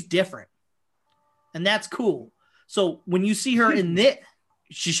Rebels, she's different. And that's cool. So when you see her in this,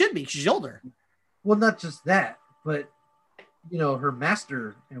 she should be. She's older. Well, not just that, but, her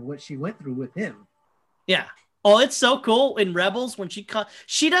master and what she went through with him. Yeah. Oh, it's so cool in Rebels when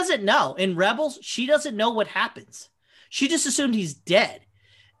she doesn't know. In Rebels, she doesn't know what happens. She just assumed he's dead.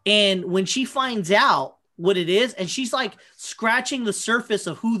 And when she finds out what it is, and she's like scratching the surface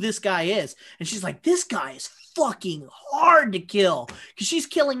of who this guy is, and she's like, this guy is fucking hard to kill, because she's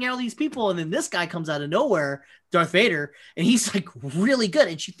killing all these people, and then this guy comes out of nowhere, Darth Vader, and he's like really good,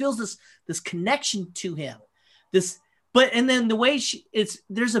 and she feels this connection to him. And then the way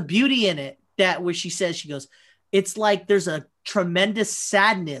there's a beauty in it that where she goes, it's like there's a tremendous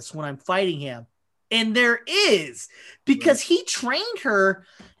sadness when I'm fighting him. And there is, because he trained her,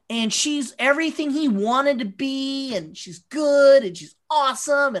 and she's everything he wanted to be, and she's good, and she's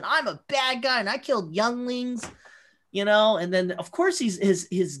awesome and I'm a bad guy and I killed younglings, and then of course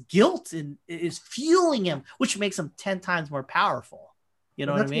his guilt and is fueling him, which makes him 10 times more powerful. You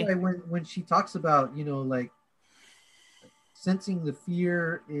know what I mean? Why when she talks about, like sensing the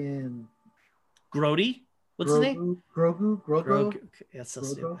fear in Grody. What's his name? Grogu. That's so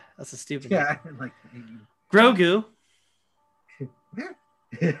stupid. That's a stupid name. Like Grogu. Yeah.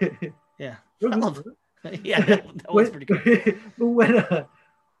 Yeah, that was pretty cool. But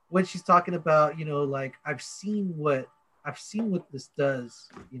when she's talking about, like I've seen what this does,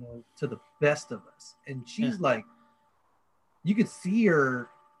 to the best of us, and she's like, you could see her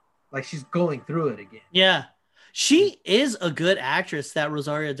like she's going through it again. Yeah. She is a good actress, that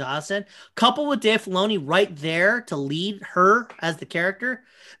Rosario Dawson, coupled with Dave Filoni right there to lead her as the character.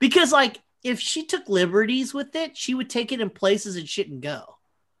 Because, like, if she took liberties with it, she would take it in places it shouldn't go.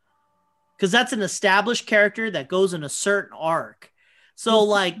 Because that's an established character that goes in a certain arc. So,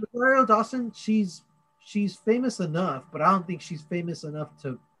 like, Rosario Dawson, she's famous enough, but I don't think she's famous enough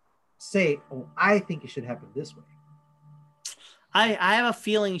to say, "Oh, I think it should happen this way." I have a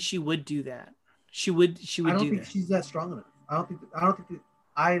feeling she would do that. She would. I don't think she's that strong enough. I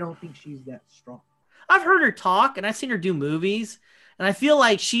don't think she's that strong. I've heard her talk and I've seen her do movies, and I feel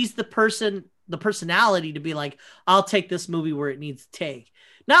like she's the personality to be like, I'll take this movie where it needs to take.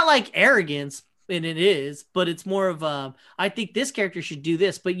 Not like arrogance, and it is, but it's more of I think this character should do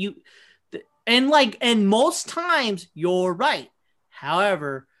this, but and most times you're right.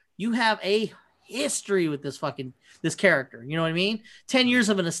 However, you have a history with this character. You know what I mean? 10 years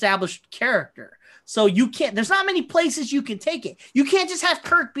of an established character. So you can't, there's not many places you can take it. You can't just have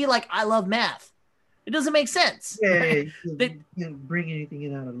Kirk be like, I love math. It doesn't make sense. Yeah, right? You can't bring anything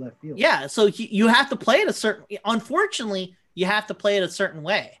in out of left field. Yeah, so you have to play it unfortunately, you have to play it a certain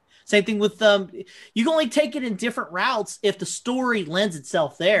way. Same thing with you can only take it in different routes if the story lends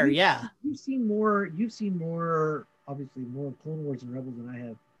itself there. You've seen more obviously more Clone Wars and Rebels than I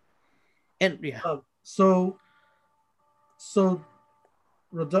have. And yeah. So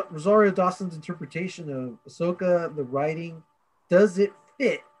Rosario Dawson's interpretation of Ahsoka, the writing, does it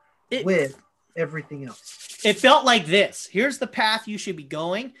fit with everything else? It felt like this. Here's the path you should be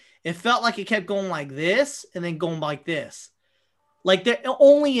going. It felt like it kept going like this and then going like this. Like they're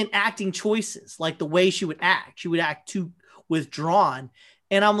only in acting choices, like the way she would act. She would act too withdrawn.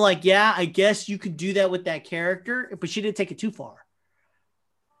 And I'm like, yeah, I guess you could do that with that character, but she didn't take it too far.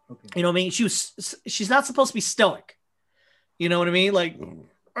 Okay. You know what I mean? She's not supposed to be stoic. You know what I mean? Like,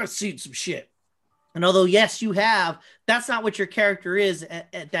 I've seen some shit. And although, yes, you have, that's not what your character is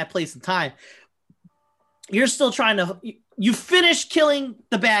at that place in time. You're still trying to, you finish killing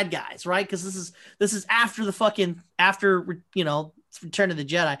the bad guys, right? Because this is after Return of the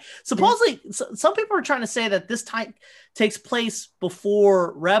Jedi. Supposedly, some people are trying to say that this time takes place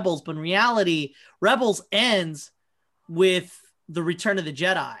before Rebels, but in reality, Rebels ends with the Return of the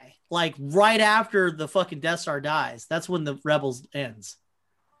Jedi. Like right after the fucking Death Star dies, that's when the Rebels ends.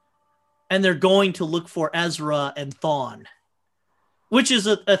 And they're going to look for Ezra and Thrawn, which is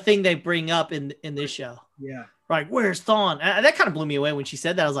a thing they bring up in this show. Yeah. Like, where's Thrawn? That kind of blew me away when she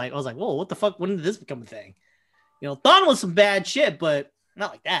said that. I was like, whoa, what the fuck? When did this become a thing? Thrawn was some bad shit, but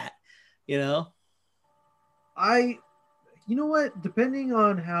not like that, You know what? Depending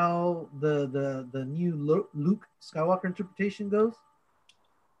on how the new Luke Skywalker interpretation goes.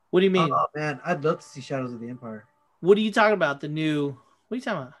 What do you mean? Oh man, I'd love to see Shadows of the Empire. What are you talking about? What are you talking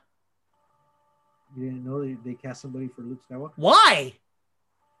about? You didn't know they cast somebody for Luke Skywalker? Why?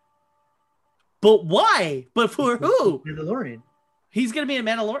 But why? But for who? Mandalorian. He's gonna be a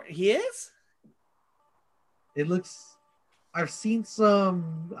Mandalorian. He is? It looks. I've seen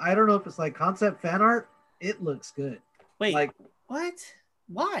some. I don't know if it's like concept fan art. It looks good. Wait, like what?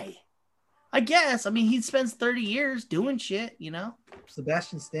 Why? I guess. I mean, he spends 30 years doing shit.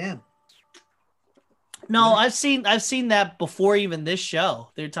 Sebastian Stan. No, I've seen that before. Even this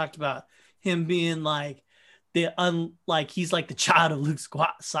show, they talked about him being like he's like the child of Luke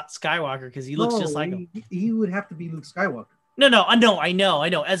Skywalker because he looks just like him. He would have to be Luke Skywalker. No, I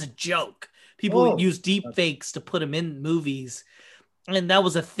know. As a joke, people use deep fakes to put him in movies, and that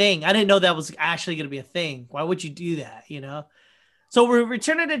was a thing. I didn't know that was actually going to be a thing. Why would you do that? So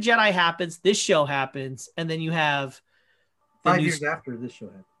Return of the Jedi happens. This show happens, and then you have 5 years after this show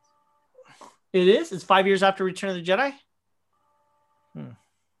happens. It is. It's 5 years after Return of the Jedi.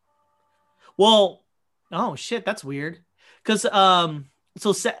 Well, oh shit, that's weird. Because when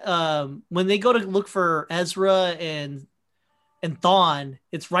they go to look for Ezra and Thrawn,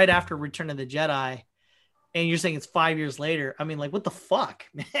 it's right after Return of the Jedi, and you're saying it's 5 years later. I mean, like, what the fuck,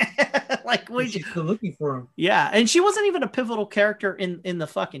 man? Like, She's still looking for him. Yeah, and she wasn't even a pivotal character in the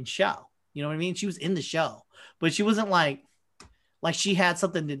fucking show. You know what I mean? She was in the show, but she wasn't like she had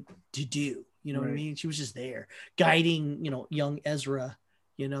something to do. You know what I mean? She was just there guiding, young Ezra,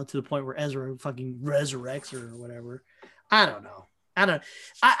 to the point where Ezra fucking resurrects her or whatever. I don't know.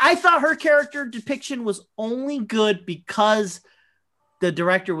 I thought her character depiction was only good because the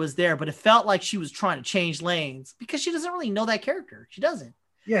director was there, but it felt like she was trying to change lanes because she doesn't really know that character. She doesn't.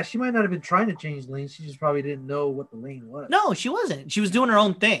 Yeah, she might not have been trying to change lanes. She just probably didn't know what the lane was. No, she wasn't. She was doing her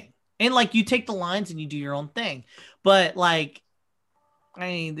own thing. And like, you take the lines and you do your own thing. But like, I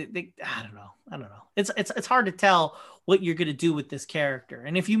mean, I don't know. It's hard to tell what you're going to do with this character.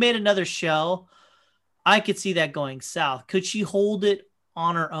 And if you made another show, I could see that going south. Could she hold it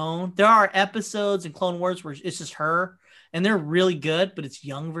on her own? There are episodes in Clone Wars where it's just her and they're really good, but it's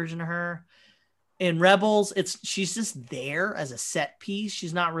young version of her. In Rebels, she's just there as a set piece.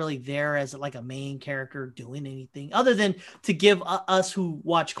 She's not really there as like a main character doing anything other than to give us who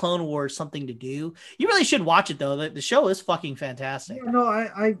watch Clone Wars something to do. You really should watch it though. The show is fucking fantastic. Yeah, no,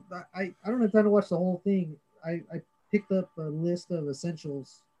 I don't have time to watch the whole thing. I picked up a list of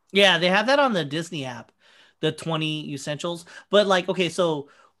essentials. Yeah, they have that on the Disney app, the 20 essentials. But like, okay, so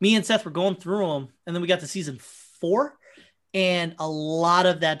me and Seth were going through them, and then we got to season 4. And a lot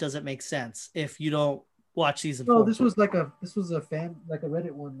of that doesn't make sense if you don't watch season 4. No, this was a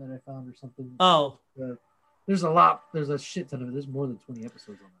Reddit one that I found or something. Oh, there's a shit ton of it. There's more than 20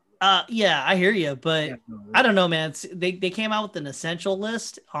 episodes on that. Yeah, I hear you, but I don't know, man. They came out with an essential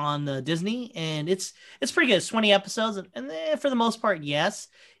list on the Disney, and it's pretty good. It's 20 episodes, and for the most part, yes,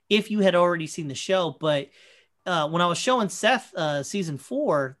 if you had already seen the show, but. When I was showing Seth season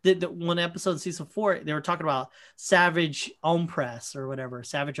 4, the one episode of season 4, they were talking about Savage Opress or whatever,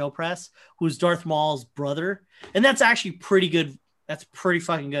 Savage Opress, who's Darth Maul's brother, and that's actually pretty good. That's pretty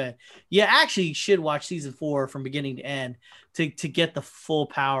fucking good. You actually should watch season 4 from beginning to end to get the full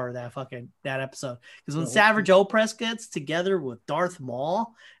power of that episode. Because when Savage Opress gets together with Darth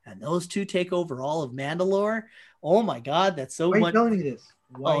Maul and those two take over all of Mandalore, oh my god, that's so much. Why are you telling me this?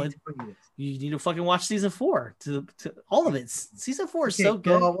 You need to fucking watch season 4 to all of it. Season 4 is so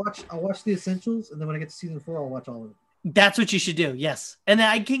good. So I'll watch the essentials, and then when I get to season 4, I'll watch all of it. That's what you should do. Yes. And then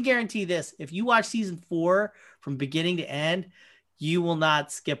I can guarantee this. If you watch season 4 from beginning to end, you will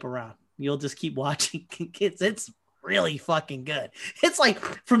not skip around. You'll just keep watching. It's really fucking good. It's like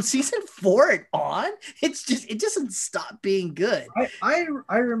from season 4 and on, it doesn't stop being good. I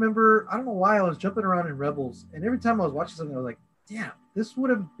remember, I don't know why I was jumping around in Rebels, and every time I was watching something, I was like, damn, this would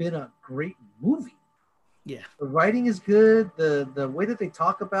have been a great movie. Yeah. The writing is good. The way that they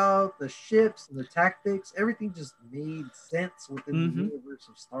talk about the ships and the tactics, everything just made sense within the universe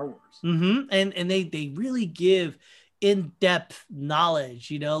of Star Wars. Mm-hmm. And they really give in-depth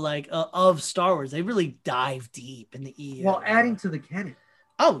knowledge, of Star Wars. They really dive deep in the while adding to the canon.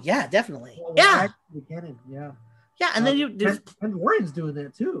 Oh yeah, definitely. The canon, yeah. Yeah, and then Mandalorian's doing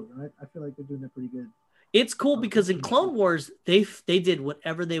that too. I feel like they're doing that pretty good. It's cool because in Clone Wars, they did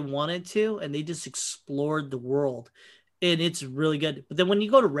whatever they wanted to, and they just explored the world, and it's really good. But then when you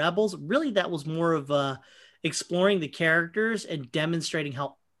go to Rebels, really that was more of exploring the characters and demonstrating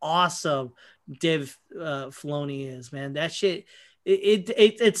how awesome Dave Filoni is, man. That shit,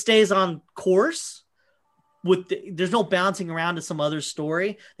 it stays on course. There's no bouncing around to some other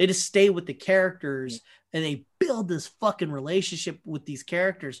story. They just stay with the characters and they build this fucking relationship with these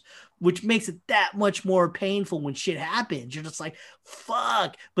characters, which makes it that much more painful when shit happens. You're just like,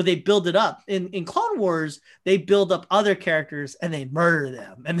 fuck. But they build it up. In Clone Wars, they build up other characters and they murder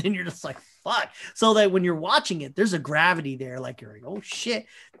them. And then you're just like, fuck. So that when you're watching it, there's a gravity there. Like you're like, oh shit,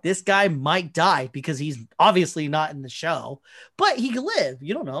 this guy might die because he's obviously not in the show, but he could live.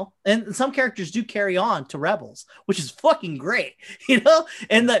 You don't know. And some characters do carry on to Rebels, which is fucking great, but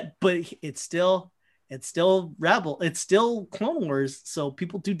it's still Rebel. It's still Clone Wars. So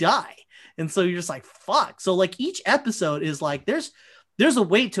people do die. And so you're just like, fuck. So like each episode is like, there's a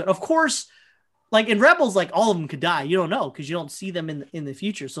weight to it. Of course, like in Rebels, like all of them could die. You don't know because you don't see them in the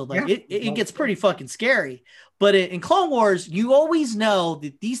future. So like it gets pretty fucking scary. But in Clone Wars, you always know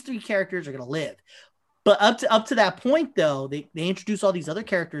that these 3 characters are going to live. But up to that point, though, they introduce all these other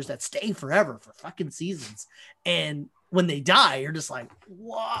characters that stay forever for fucking seasons. And when they die, you're just like,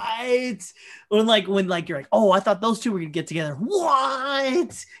 what? When you're like, oh, I thought those 2 were going to get together.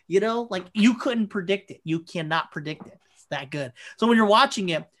 What? Like you couldn't predict it. You cannot predict it. It's that good. So when you're watching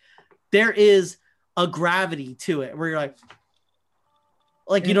it, there is a gravity to it where you're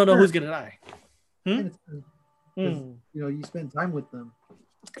like you don't know who's going to die. You spend time with them.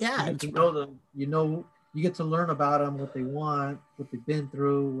 Yeah. You know them. You know you get to learn about them, what they want, what they've been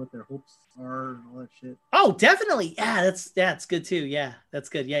through, what their hopes are, and all that shit. Oh, definitely. Yeah, that's good too. Yeah, that's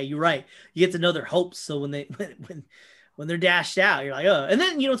good. Yeah, you're right. You get to know their hopes. So when they when they're dashed out, you're like, oh. And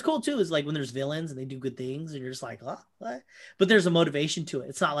then what's cool too is like when there's villains and they do good things, and you're just like, oh, what? But there's a motivation to it.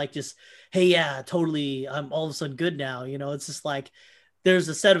 It's not like just, hey, yeah, totally, I'm all of a sudden good now. It's just like there's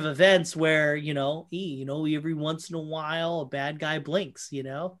a set of events where every once in a while a bad guy blinks,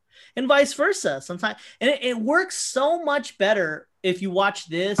 and vice versa sometimes, and it works so much better if you watch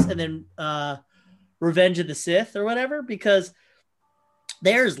this and then Revenge of the Sith or whatever, because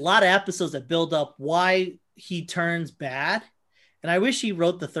there's a lot of episodes that build up why he turns bad. And I wish he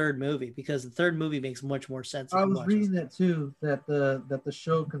wrote the third movie, because the third movie makes much more sense. I was reading that too, that the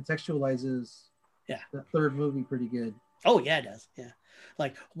show contextualizes the third movie pretty good. Oh yeah, it does. Yeah.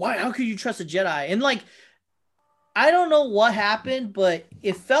 Like, why? How could you trust a Jedi? And like, I don't know what happened, but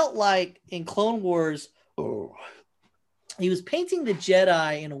it felt like in Clone Wars, he was painting the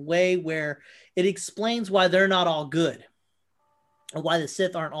Jedi in a way where it explains why they're not all good, or why the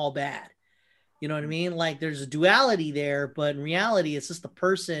Sith aren't all bad. You know what I mean? Like, there's a duality there, but in reality, it's just the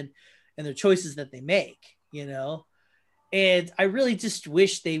person and their choices that they make, And I really just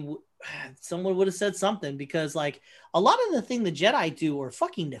wish someone would have said something, because like a lot of the thing the Jedi do are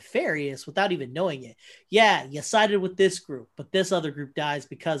fucking nefarious without even knowing it. Yeah, you sided with this group, but this other group dies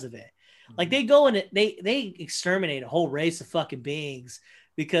because of it. Like, they go and they exterminate a whole race of fucking beings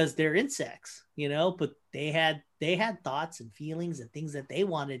because they're insects, but they had thoughts and feelings and things that they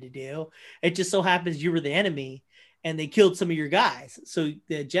wanted to do. It just so happens you were the enemy and they killed some of your guys. So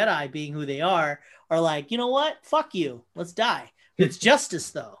the Jedi, being who they are like, you know what? Fuck you. Let's die. It's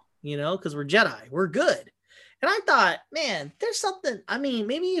justice though, because we're Jedi. We're good. And I thought, man, there's something. I mean,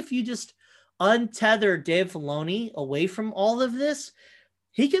 maybe if you just untether Dave Filoni away from all of this,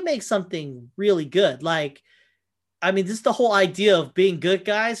 he could make something really good. Like, I mean, this is the whole idea of being good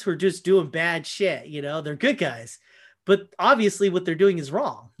guys who are just doing bad shit. They're good guys, but obviously what they're doing is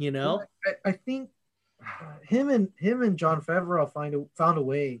wrong. Well, I think him and Jon Favreau found a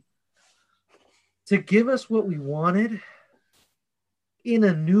way to give us what we wanted in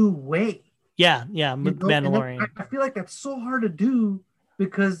a new way. Yeah, Mandalorian. I feel like that's so hard to do,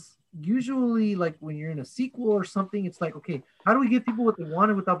 because usually, like, when you're in a sequel or something, it's like, okay, how do we give people what they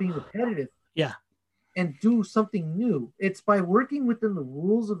wanted without being repetitive? Yeah. And do something new. It's by working within the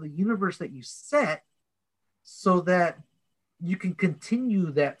rules of the universe that you set, so that you can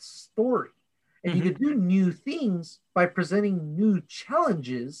continue that story. And you can do new things by presenting new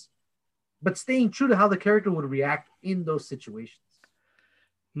challenges, but staying true to how the character would react in those situations.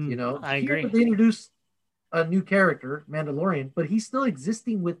 I agree. They introduce a new character, Mandalorian, but he's still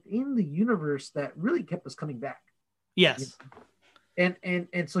existing within the universe that really kept us coming back. Yes.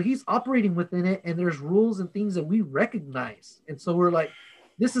 And so he's operating within it, and there's rules and things that we recognize. And so we're like,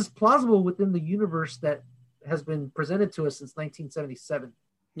 this is plausible within the universe that has been presented to us since 1977.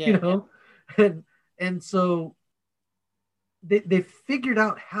 And so they figured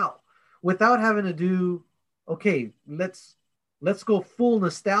out how, without having to do, okay, let's go full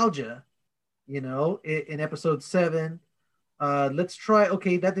nostalgia, in episode 7. Let's try,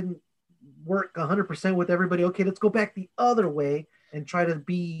 okay, that didn't work 100% with everybody. Okay, let's go back the other way and try to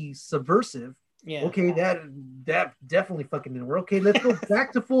be subversive. Yeah. Okay, that definitely fucking didn't work. Okay, let's go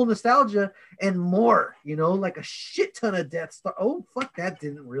back to full nostalgia and more, like a shit ton of Death Star. Oh, fuck, that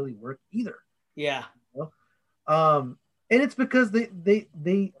didn't really work either. Yeah. And it's because they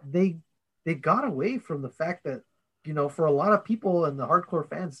got away from the fact that, for a lot of people and the hardcore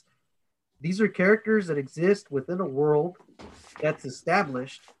fans, these are characters that exist within a world that's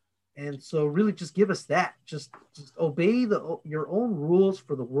established. And so really just give us that. Just obey your own rules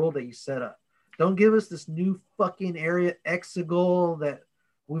for the world that you set up. Don't give us this new fucking area Exegol that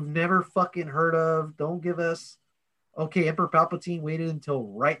we've never fucking heard of. Don't give us, okay, Emperor Palpatine waited until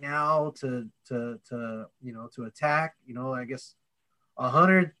right now to attack. I guess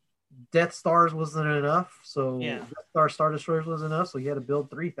 100 Death Stars wasn't enough. So Death Star Destroyers wasn't enough. So you had to build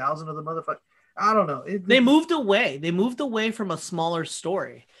 3,000 of the motherfuckers. I don't know. They moved away. They moved away from a smaller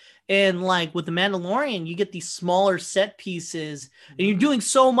story. And like with the Mandalorian, you get these smaller set pieces and you're doing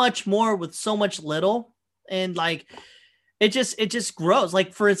so much more with so much little. And like, it just grows.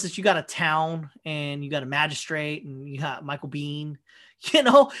 Like, for instance, you got a town and you got a magistrate and you got Michael Biehn,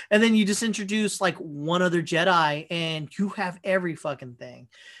 and then you just introduce like one other Jedi and you have every fucking thing.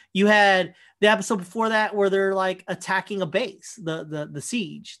 You had the episode before that where they're like attacking a base, the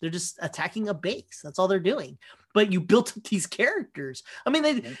siege. They're just attacking a base. That's all they're doing. But you built up these characters. I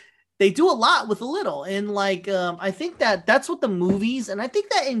mean, they do a lot with a little. And like, I think that's what the movies, and I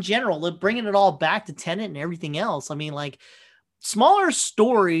think that in general, bringing it all back to Tenet and everything else. I mean, like, smaller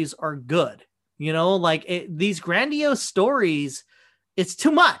stories are good, like these grandiose stories, it's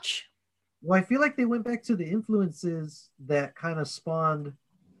too much. Well, I feel like they went back to the influences that kind of spawned,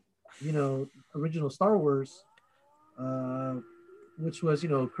 original Star Wars, which was,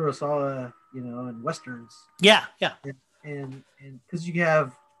 Kurosawa, and Westerns. Yeah. And because you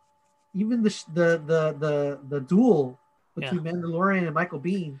have even the duel between Mandalorian and Michael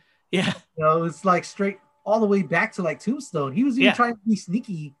Biehn. Yeah. It's like straight all the way back to like Tombstone. He was even trying to be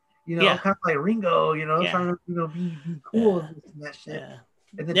sneaky, kind of like Ringo, trying to be cool and that shit. Yeah.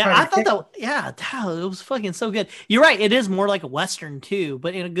 And then I thought it was fucking so good. You're right. It is more like a Western too,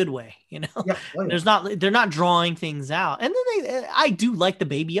 but in a good way, Yeah. They're not drawing things out. And then I do like the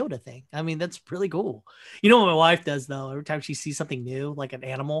Baby Yoda thing. I mean, that's really cool. You know what my wife does though? Every time she sees something new, like an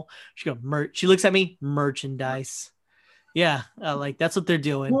animal, she looks at me, merchandise. Yeah. Like that's what they're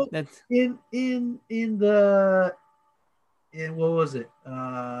doing. Well, that's in what was it?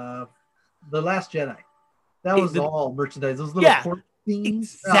 The Last Jedi. That was all merchandise. Those little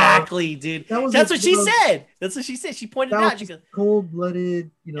things. Exactly, dude. That's what she said. That's what she said. She pointed out. She goes,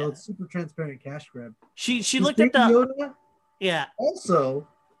 cold-blooded, super transparent cash grab. She looked at the Yoda. Yeah. Also,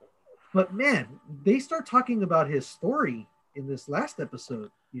 but man, they start talking about his story in this last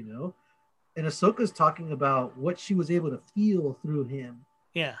episode, and Ahsoka's talking about what she was able to feel through him.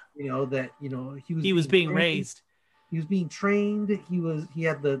 Yeah. That he was being raised. He was being trained. He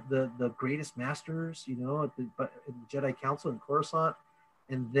had the greatest masters, at the Jedi Council in Coruscant.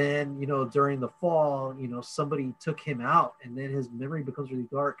 And then, during the fall, somebody took him out, and then his memory becomes really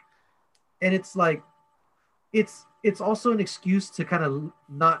dark. And it's like, it's also an excuse to kind of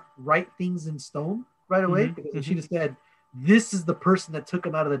not write things in stone right away, because if she just said, this is the person that took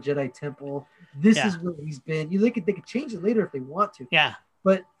him out of the Jedi Temple. This is where he's been. They could change it later if they want to. Yeah.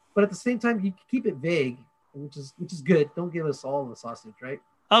 But at the same time, you keep it vague. Which is good. Don't give us all the sausage, right?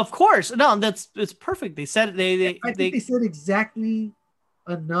 Of course, no. It's perfect. They said they said exactly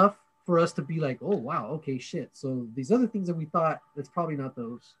enough for us to be like, oh wow, okay, shit. So these other things that we thought, that's probably not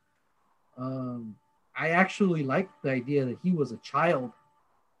those. I actually liked the idea that he was a child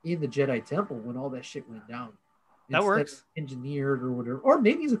in the Jedi Temple when all that shit went down. That works. Engineered or whatever, or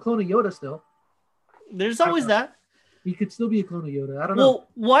maybe he's a clone of Yoda still. There's always that. He could still be a clone of Yoda. I don't know.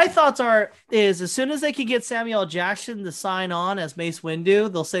 Well, my thoughts is as soon as they could get Samuel L. Jackson to sign on as Mace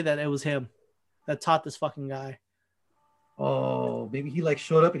Windu, they'll say that it was him that taught this fucking guy. Oh, maybe he like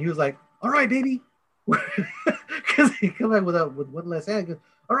showed up and he was like, "All right, baby," because he come back with one less hand. Goes,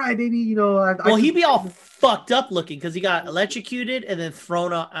 all right, baby. He'd be all fucked up looking because he got electrocuted and then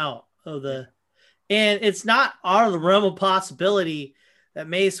thrown out of the. And it's not out of the realm of possibility that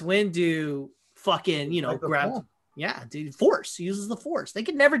Mace Windu fucking grabbed. Yeah, dude, Force. He uses the Force. They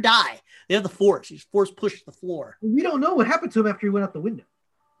could never die. They have the Force. He's Force pushed the floor. We don't know what happened to him after he went out the window.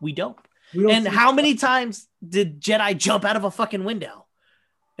 We don't and how many times did Jedi jump out of a fucking window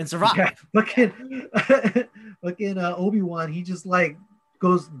and survive? Yeah, fucking Obi-Wan, he just like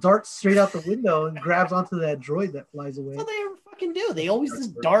darts straight out the window and grabs onto that droid that flies away. That's what they fucking do. They always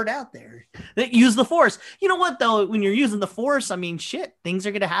just dart out there. They use the Force. You know what though? When you're using the Force, I mean, shit, things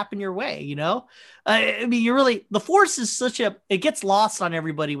are gonna happen your way. I mean, the Force is it gets lost on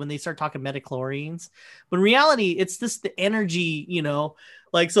everybody when they start talking midichlorians. But in reality, it's just the energy.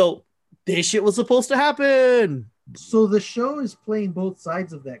 So this shit was supposed to happen. So the show is playing both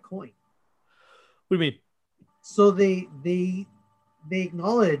sides of that coin. What do you mean? So they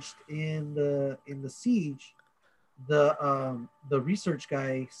acknowledged in the siege, the research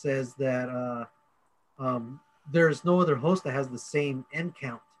guy says that there's no other host that has the same M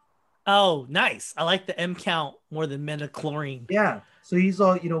count. Oh, nice. I like the M count more than midichlorian. Yeah. So he's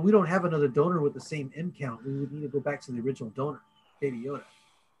all, we don't have another donor with the same M count. We would need to go back to the original donor, Baby Yoda.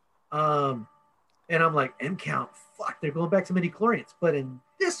 And I'm like, M count, fuck, they're going back to midichlorians. But in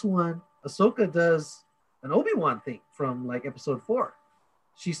this one, Ahsoka does an Obi-Wan thing from like episode 4.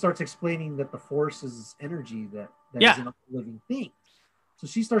 She starts explaining that the Force is energy that is a living thing. So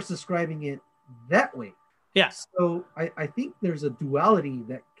she starts describing it that way. Yeah. So I think there's a duality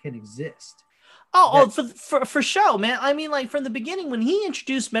that can exist. For show, man. I mean, like from the beginning, when he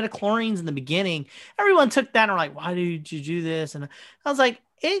introduced midichlorians in the beginning, everyone took that and were like, why did you do this? And I was like,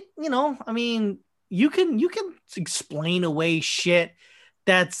 I mean, you can explain away shit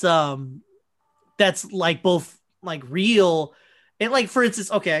that's like both like real And like, for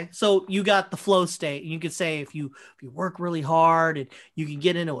instance, okay, so you got the flow state, and you could say if you work really hard and you can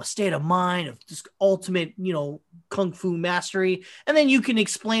get into a state of mind of just ultimate, kung fu mastery, and then you can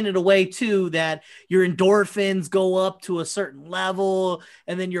explain it away too that your endorphins go up to a certain level,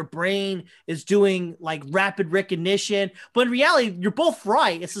 and then your brain is doing like rapid recognition. But in reality, you're both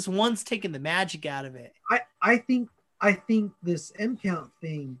right. It's just one's taking the magic out of it. I think this M count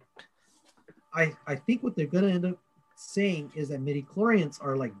thing. I think what they're gonna end up saying is that midichlorians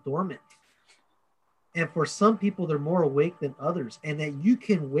are like dormant, and for some people they're more awake than others, and that you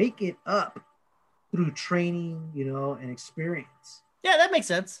can wake it through training, and experience. Yeah, that makes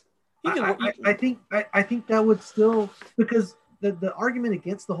sense. I think that would still, because the argument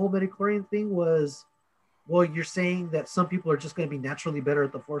against the whole midichlorian thing was, well, you're saying that some people are just going to be naturally better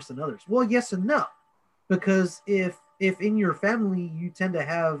at the Force than others. Well, yes and no, because if in your family you tend to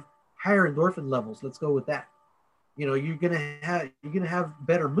have higher endorphin levels, let's go with that. You're gonna have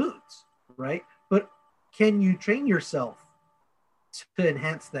better moods, right? But can you train yourself to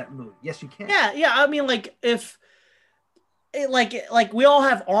enhance that mood? Yes, you can. Yeah. I mean, like if like we all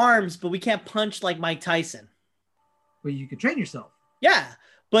have arms, but we can't punch like Mike Tyson. But you can train yourself. Yeah,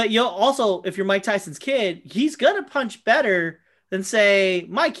 but you'll also, if you're Mike Tyson's kid, he's gonna punch better than say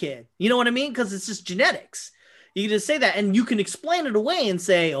my kid. You know what I mean? Because it's just genetics. You can just say that, and you can explain it away and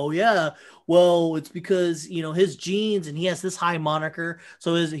say, "Oh yeah, well, it's because his genes, and he has this high moniker,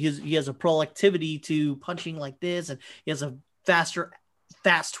 so he has a productivity to punching like this, and he has a fast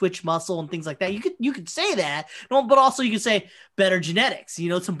twitch muscle and things like that." You could say that, but also you could say better genetics.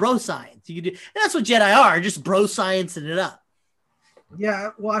 Some bro science. You could do, and that's what Jedi are, just bro sciencing it up.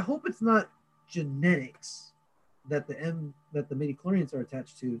 Yeah, well, I hope it's not genetics that the midichlorians are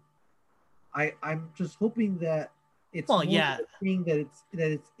attached to. I'm just hoping that it's thing that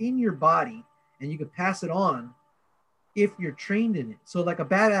it's in your body and you could pass it on if you're trained in it. So like a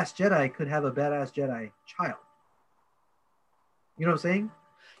badass Jedi could have a badass Jedi child. You know what I'm saying?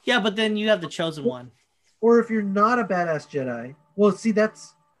 Yeah, but then you have the chosen one. Or if you're not a badass Jedi, well, see,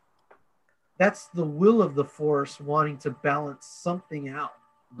 that's the will of the Force wanting to balance something out.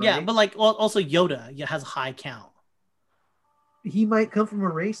 Right? Yeah, but like also Yoda has a high count. He might come from a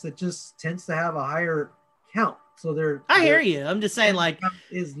race that just tends to have a higher count. So I hear you. I'm just saying, like,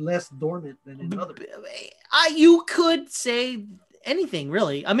 is less dormant than in other. You could say anything,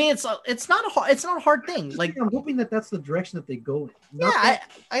 really. I mean, it's not a hard thing. Like, I'm hoping that that's the direction that they go in. I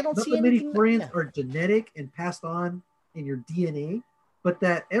don't see anything. Midichlorians are genetic and passed on in your DNA, but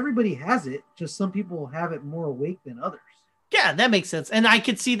that everybody has it. Just some people have it more awake than others. Yeah, that makes sense, and I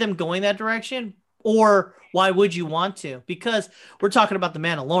could see them going that direction. Or why would you want to? Because we're talking about the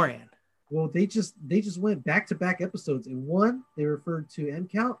Mandalorian. Well, they just went back-to-back episodes. In one, they referred to M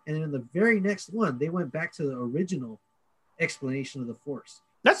count, and in the very next one, they went back to the original explanation of the Force.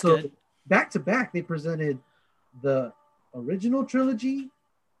 That's good. Back-to-back, they presented the original trilogy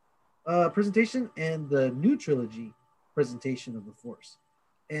presentation and the new trilogy presentation of the Force,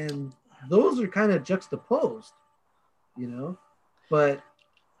 and those are kind of juxtaposed, but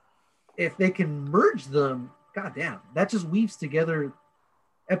if they can merge them, goddamn, that just weaves together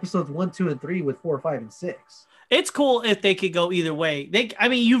episodes 1, 2, and 3 with 4, 5, and 6. It's cool if they could go either way.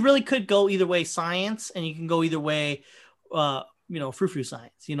 You really could go either way, science, and you can go either way, frou-frou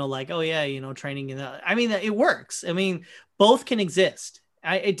science. Like, oh yeah, training and it works. Both can exist.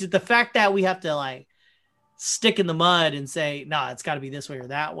 The fact that we have to like stick in the mud and say, nah, it's got to be this way or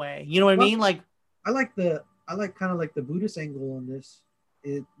that way. You know what I mean? Like, I like kind of like the Buddhist angle on this.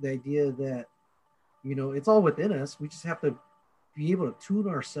 The idea that it's all within us. We just have to be able to tune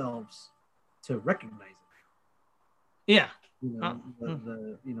ourselves to recognize it. Yeah.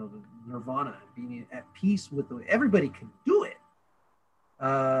 The nirvana, being at peace with everybody can do it.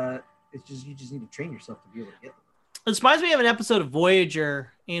 It's just you just need to train yourself to be able to get them. It reminds me of an episode of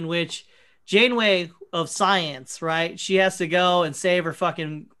Voyager in which Janeway of science, right? She has to go and save her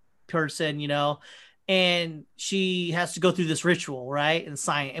fucking person, and she has to go through this ritual, right? And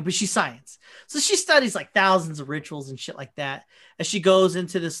science, but she's science. So she studies like thousands of rituals and shit like that as she goes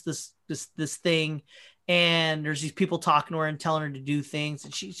into this thing. And there's these people talking to her and telling her to do things.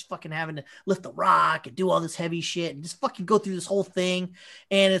 And she's fucking having to lift the rock and do all this heavy shit and just fucking go through this whole thing.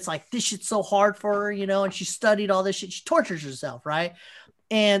 And it's like, this shit's so hard for her, and she studied all this shit. She tortures herself, right?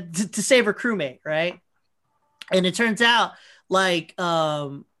 And to save her crewmate, right? And it turns out like,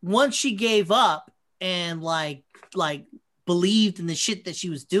 once she gave up, and like believed in the shit that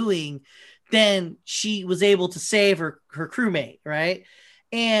she was doing, then she was able to save her crewmate, right?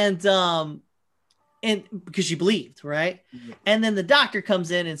 And and because she believed, right? And then the doctor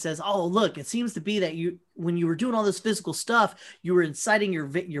comes in and says, oh, look, it seems to be that you, when you were doing all this physical stuff, you were inciting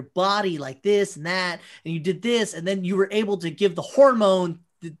your body like this and that, and you did this, and then you were able to give the hormone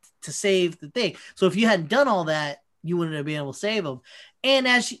to save the thing. So if you hadn't done all that, you wouldn't have been able to save him. And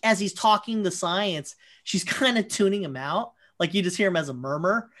as he's talking the science, she's kind of tuning him out. Like you just hear him as a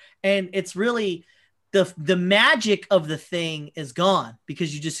murmur. And it's really the magic of the thing is gone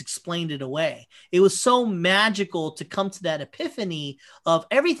because you just explained it away. It was so magical to come to that epiphany of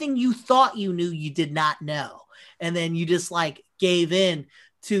everything you thought you knew, you did not know. And then you just like gave in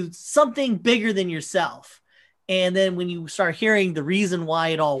to something bigger than yourself. And then when you start hearing the reason why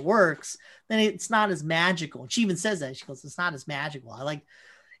it all works, then it's not as magical. And she even says that. She goes, it's not as magical. I like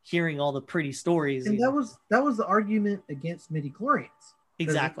hearing all the pretty stories. And that was the argument against midichlorians.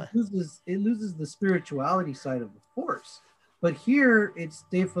 Exactly. It loses the spirituality side of the Force. But here it's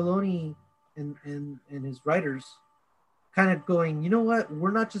Dave Filoni and his writers kind of going, you know what?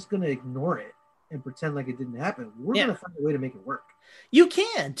 We're not just going to ignore it and pretend like it didn't happen. We're going to find a way to make it work. You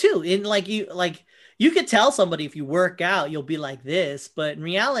can too. And you could tell somebody if you work out, you'll be like this, but in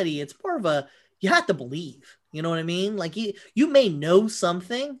reality, it's more of you have to believe, you know what I mean? Like you may know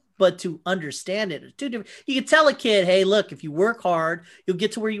something, but to understand it, two different. You can tell a kid, hey, look, if you work hard, you'll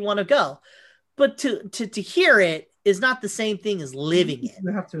get to where you want to go. But to hear it is not the same thing as living it.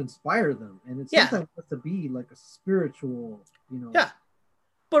 You have to inspire them. And it's sometimes has to be like a spiritual, Yeah.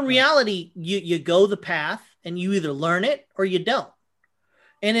 But in reality, you go the path and you either learn it or you don't.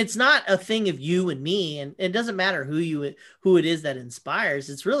 And it's not a thing of you and me. And it doesn't matter who it is that inspires.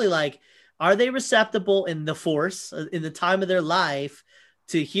 It's really like, are they receptible in the Force in the time of their life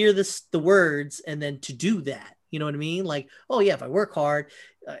to hear the words and then to do that? You know what I mean? Like, oh yeah, if I work hard,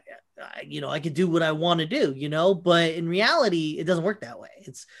 I could do what I want to do, but in reality, it doesn't work that way.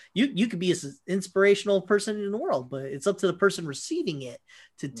 It's you could be an inspirational person in the world, but it's up to the person receiving it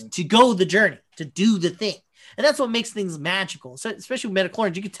to go the journey, to do the thing. And that's what makes things magical. So especially with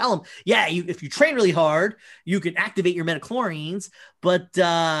metachlorines, you can tell them, if you train really hard, you can activate your metachlorines. But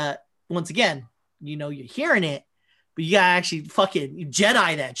once again, you're hearing it, but you gotta actually fucking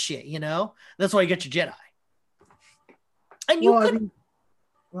Jedi that shit, That's why you got your Jedi. And you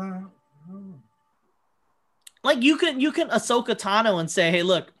you can Ahsoka Tano and say, hey,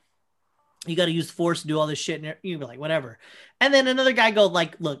 look, you got to use the Force to do all this shit. And you'd be like, whatever. And then another guy go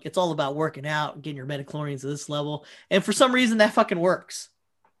like, look, it's all about working out, getting your metachlorines to this level. And for some reason that fucking works.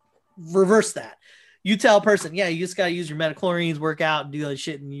 Reverse that. You tell a person, you just got to use your metachlorines, work out and do all this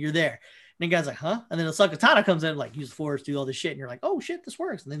shit. And you're there. And the guy's like, huh? And then Ahsoka Tano comes in like, use the Force, do all this shit. And you're like, oh shit, this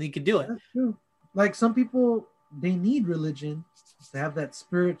works. And then you can do it. That's true. Like some people, they need religion to have that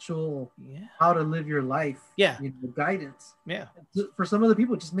spiritual how to live your life guidance. For some other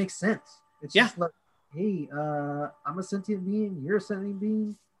people it just makes sense. It's just like, hey, I'm a sentient being, you're a sentient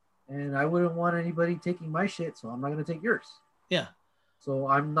being, and I wouldn't want anybody taking my shit, so I'm not going to take yours. So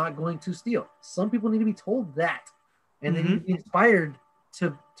I'm not going to steal. Some people need to be told that, and they need to be inspired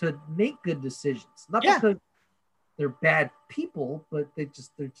to make good decisions, not because they're bad people, but they're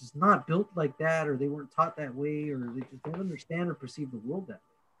just not built like that, or they weren't taught that way, or they just don't understand or perceive the world that way.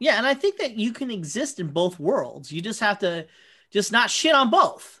 Yeah, and I think that you can exist in both worlds. You just have to just not shit on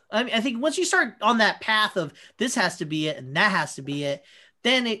both. I mean, I think once you start on that path of this has to be it and that has to be it,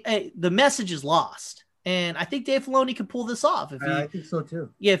 then the message is lost. And I think Dave Filoni can pull this off. I think so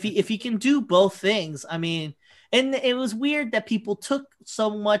too. Yeah, if he can do both things, I mean, and it was weird that people took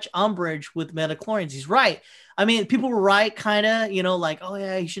so much umbrage with metachlorines. He's right. I mean, people were right, kind of, like, oh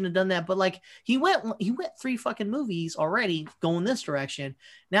yeah, he shouldn't have done that. But like, he went 3 fucking movies already going this direction.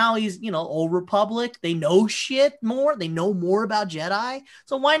 Now he's, Old Republic. They know shit more. They know more about Jedi.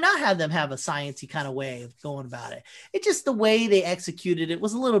 So why not have them have a sciencey kind of way of going about it? It's just the way they executed it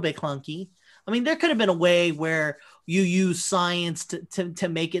was a little bit clunky. I mean, there could have been a way where you use science to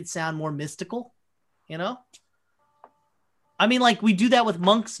make it sound more mystical, I mean, like we do that with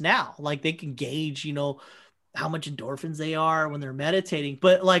monks now. Like they can gauge, how much endorphins they are when they're meditating.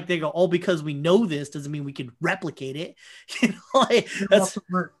 But like they go, because we know this doesn't mean we can replicate it. They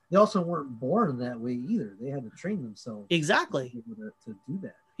also weren't born that way either. They had to train themselves. Exactly. To do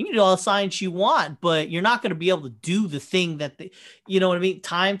that. You can do all the science you want, but you're not going to be able to do the thing that you know what I mean?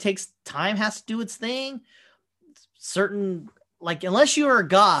 Time has to do its thing. Certain, like, unless you are a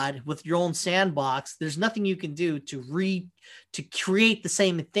god with your own sandbox, there's nothing you can do to create the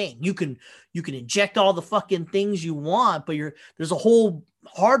same thing. You can inject all the fucking things you want, but there's a whole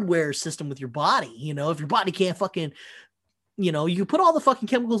hardware system with your body. If your body can't fucking, you know, you put all the fucking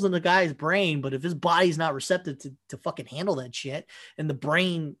chemicals in the guy's brain, but if his body's not receptive to fucking handle that shit, and the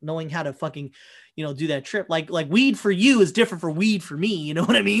brain knowing how to fucking, you know, do that trip, like weed for you is different for weed for me. You know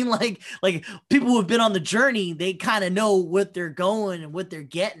what I mean? Like people who have been on the journey, they kind of know what they're going and what they're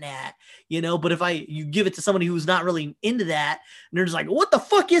getting at, you know. But if you give it to somebody who's not really into that, and they're just like, what the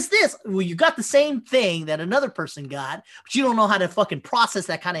fuck is this? Well, you got the same thing that another person got, but you don't know how to fucking process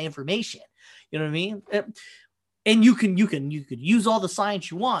that kind of information. You know what I mean? And you could use all the science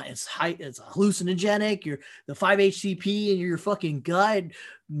you want. It's hallucinogenic. You're the 5-HTP in your fucking gut,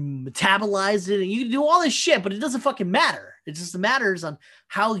 metabolize it, and you can do all this shit, but it doesn't fucking matter. It just matters on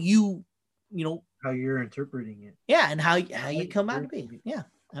how you know, how you're interpreting it. Yeah, and how you come out to be. Yeah,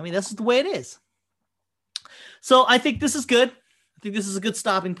 I mean that's the way it is. So I think this is good. I think this is a good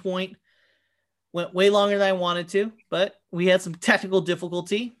stopping point. Went way longer than I wanted to, but we had some technical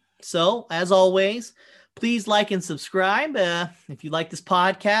difficulty. So as always, please like and subscribe. If you like this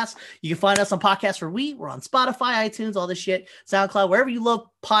podcast, you can find us on Podcast for We. We're on Spotify, iTunes, all this shit, SoundCloud, wherever you love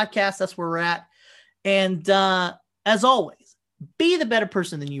podcasts, that's where we're at. And as always, be the better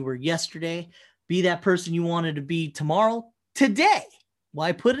person than you were yesterday. Be that person you wanted to be tomorrow, today.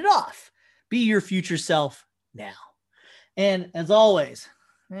 Why put it off? Be your future self now. And as always,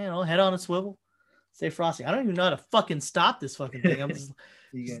 you know, head on a swivel. Stay frosty. I don't even know how to fucking stop this fucking thing. I'm just,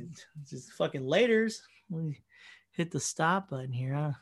 just fucking laters. Let me hit the stop button here.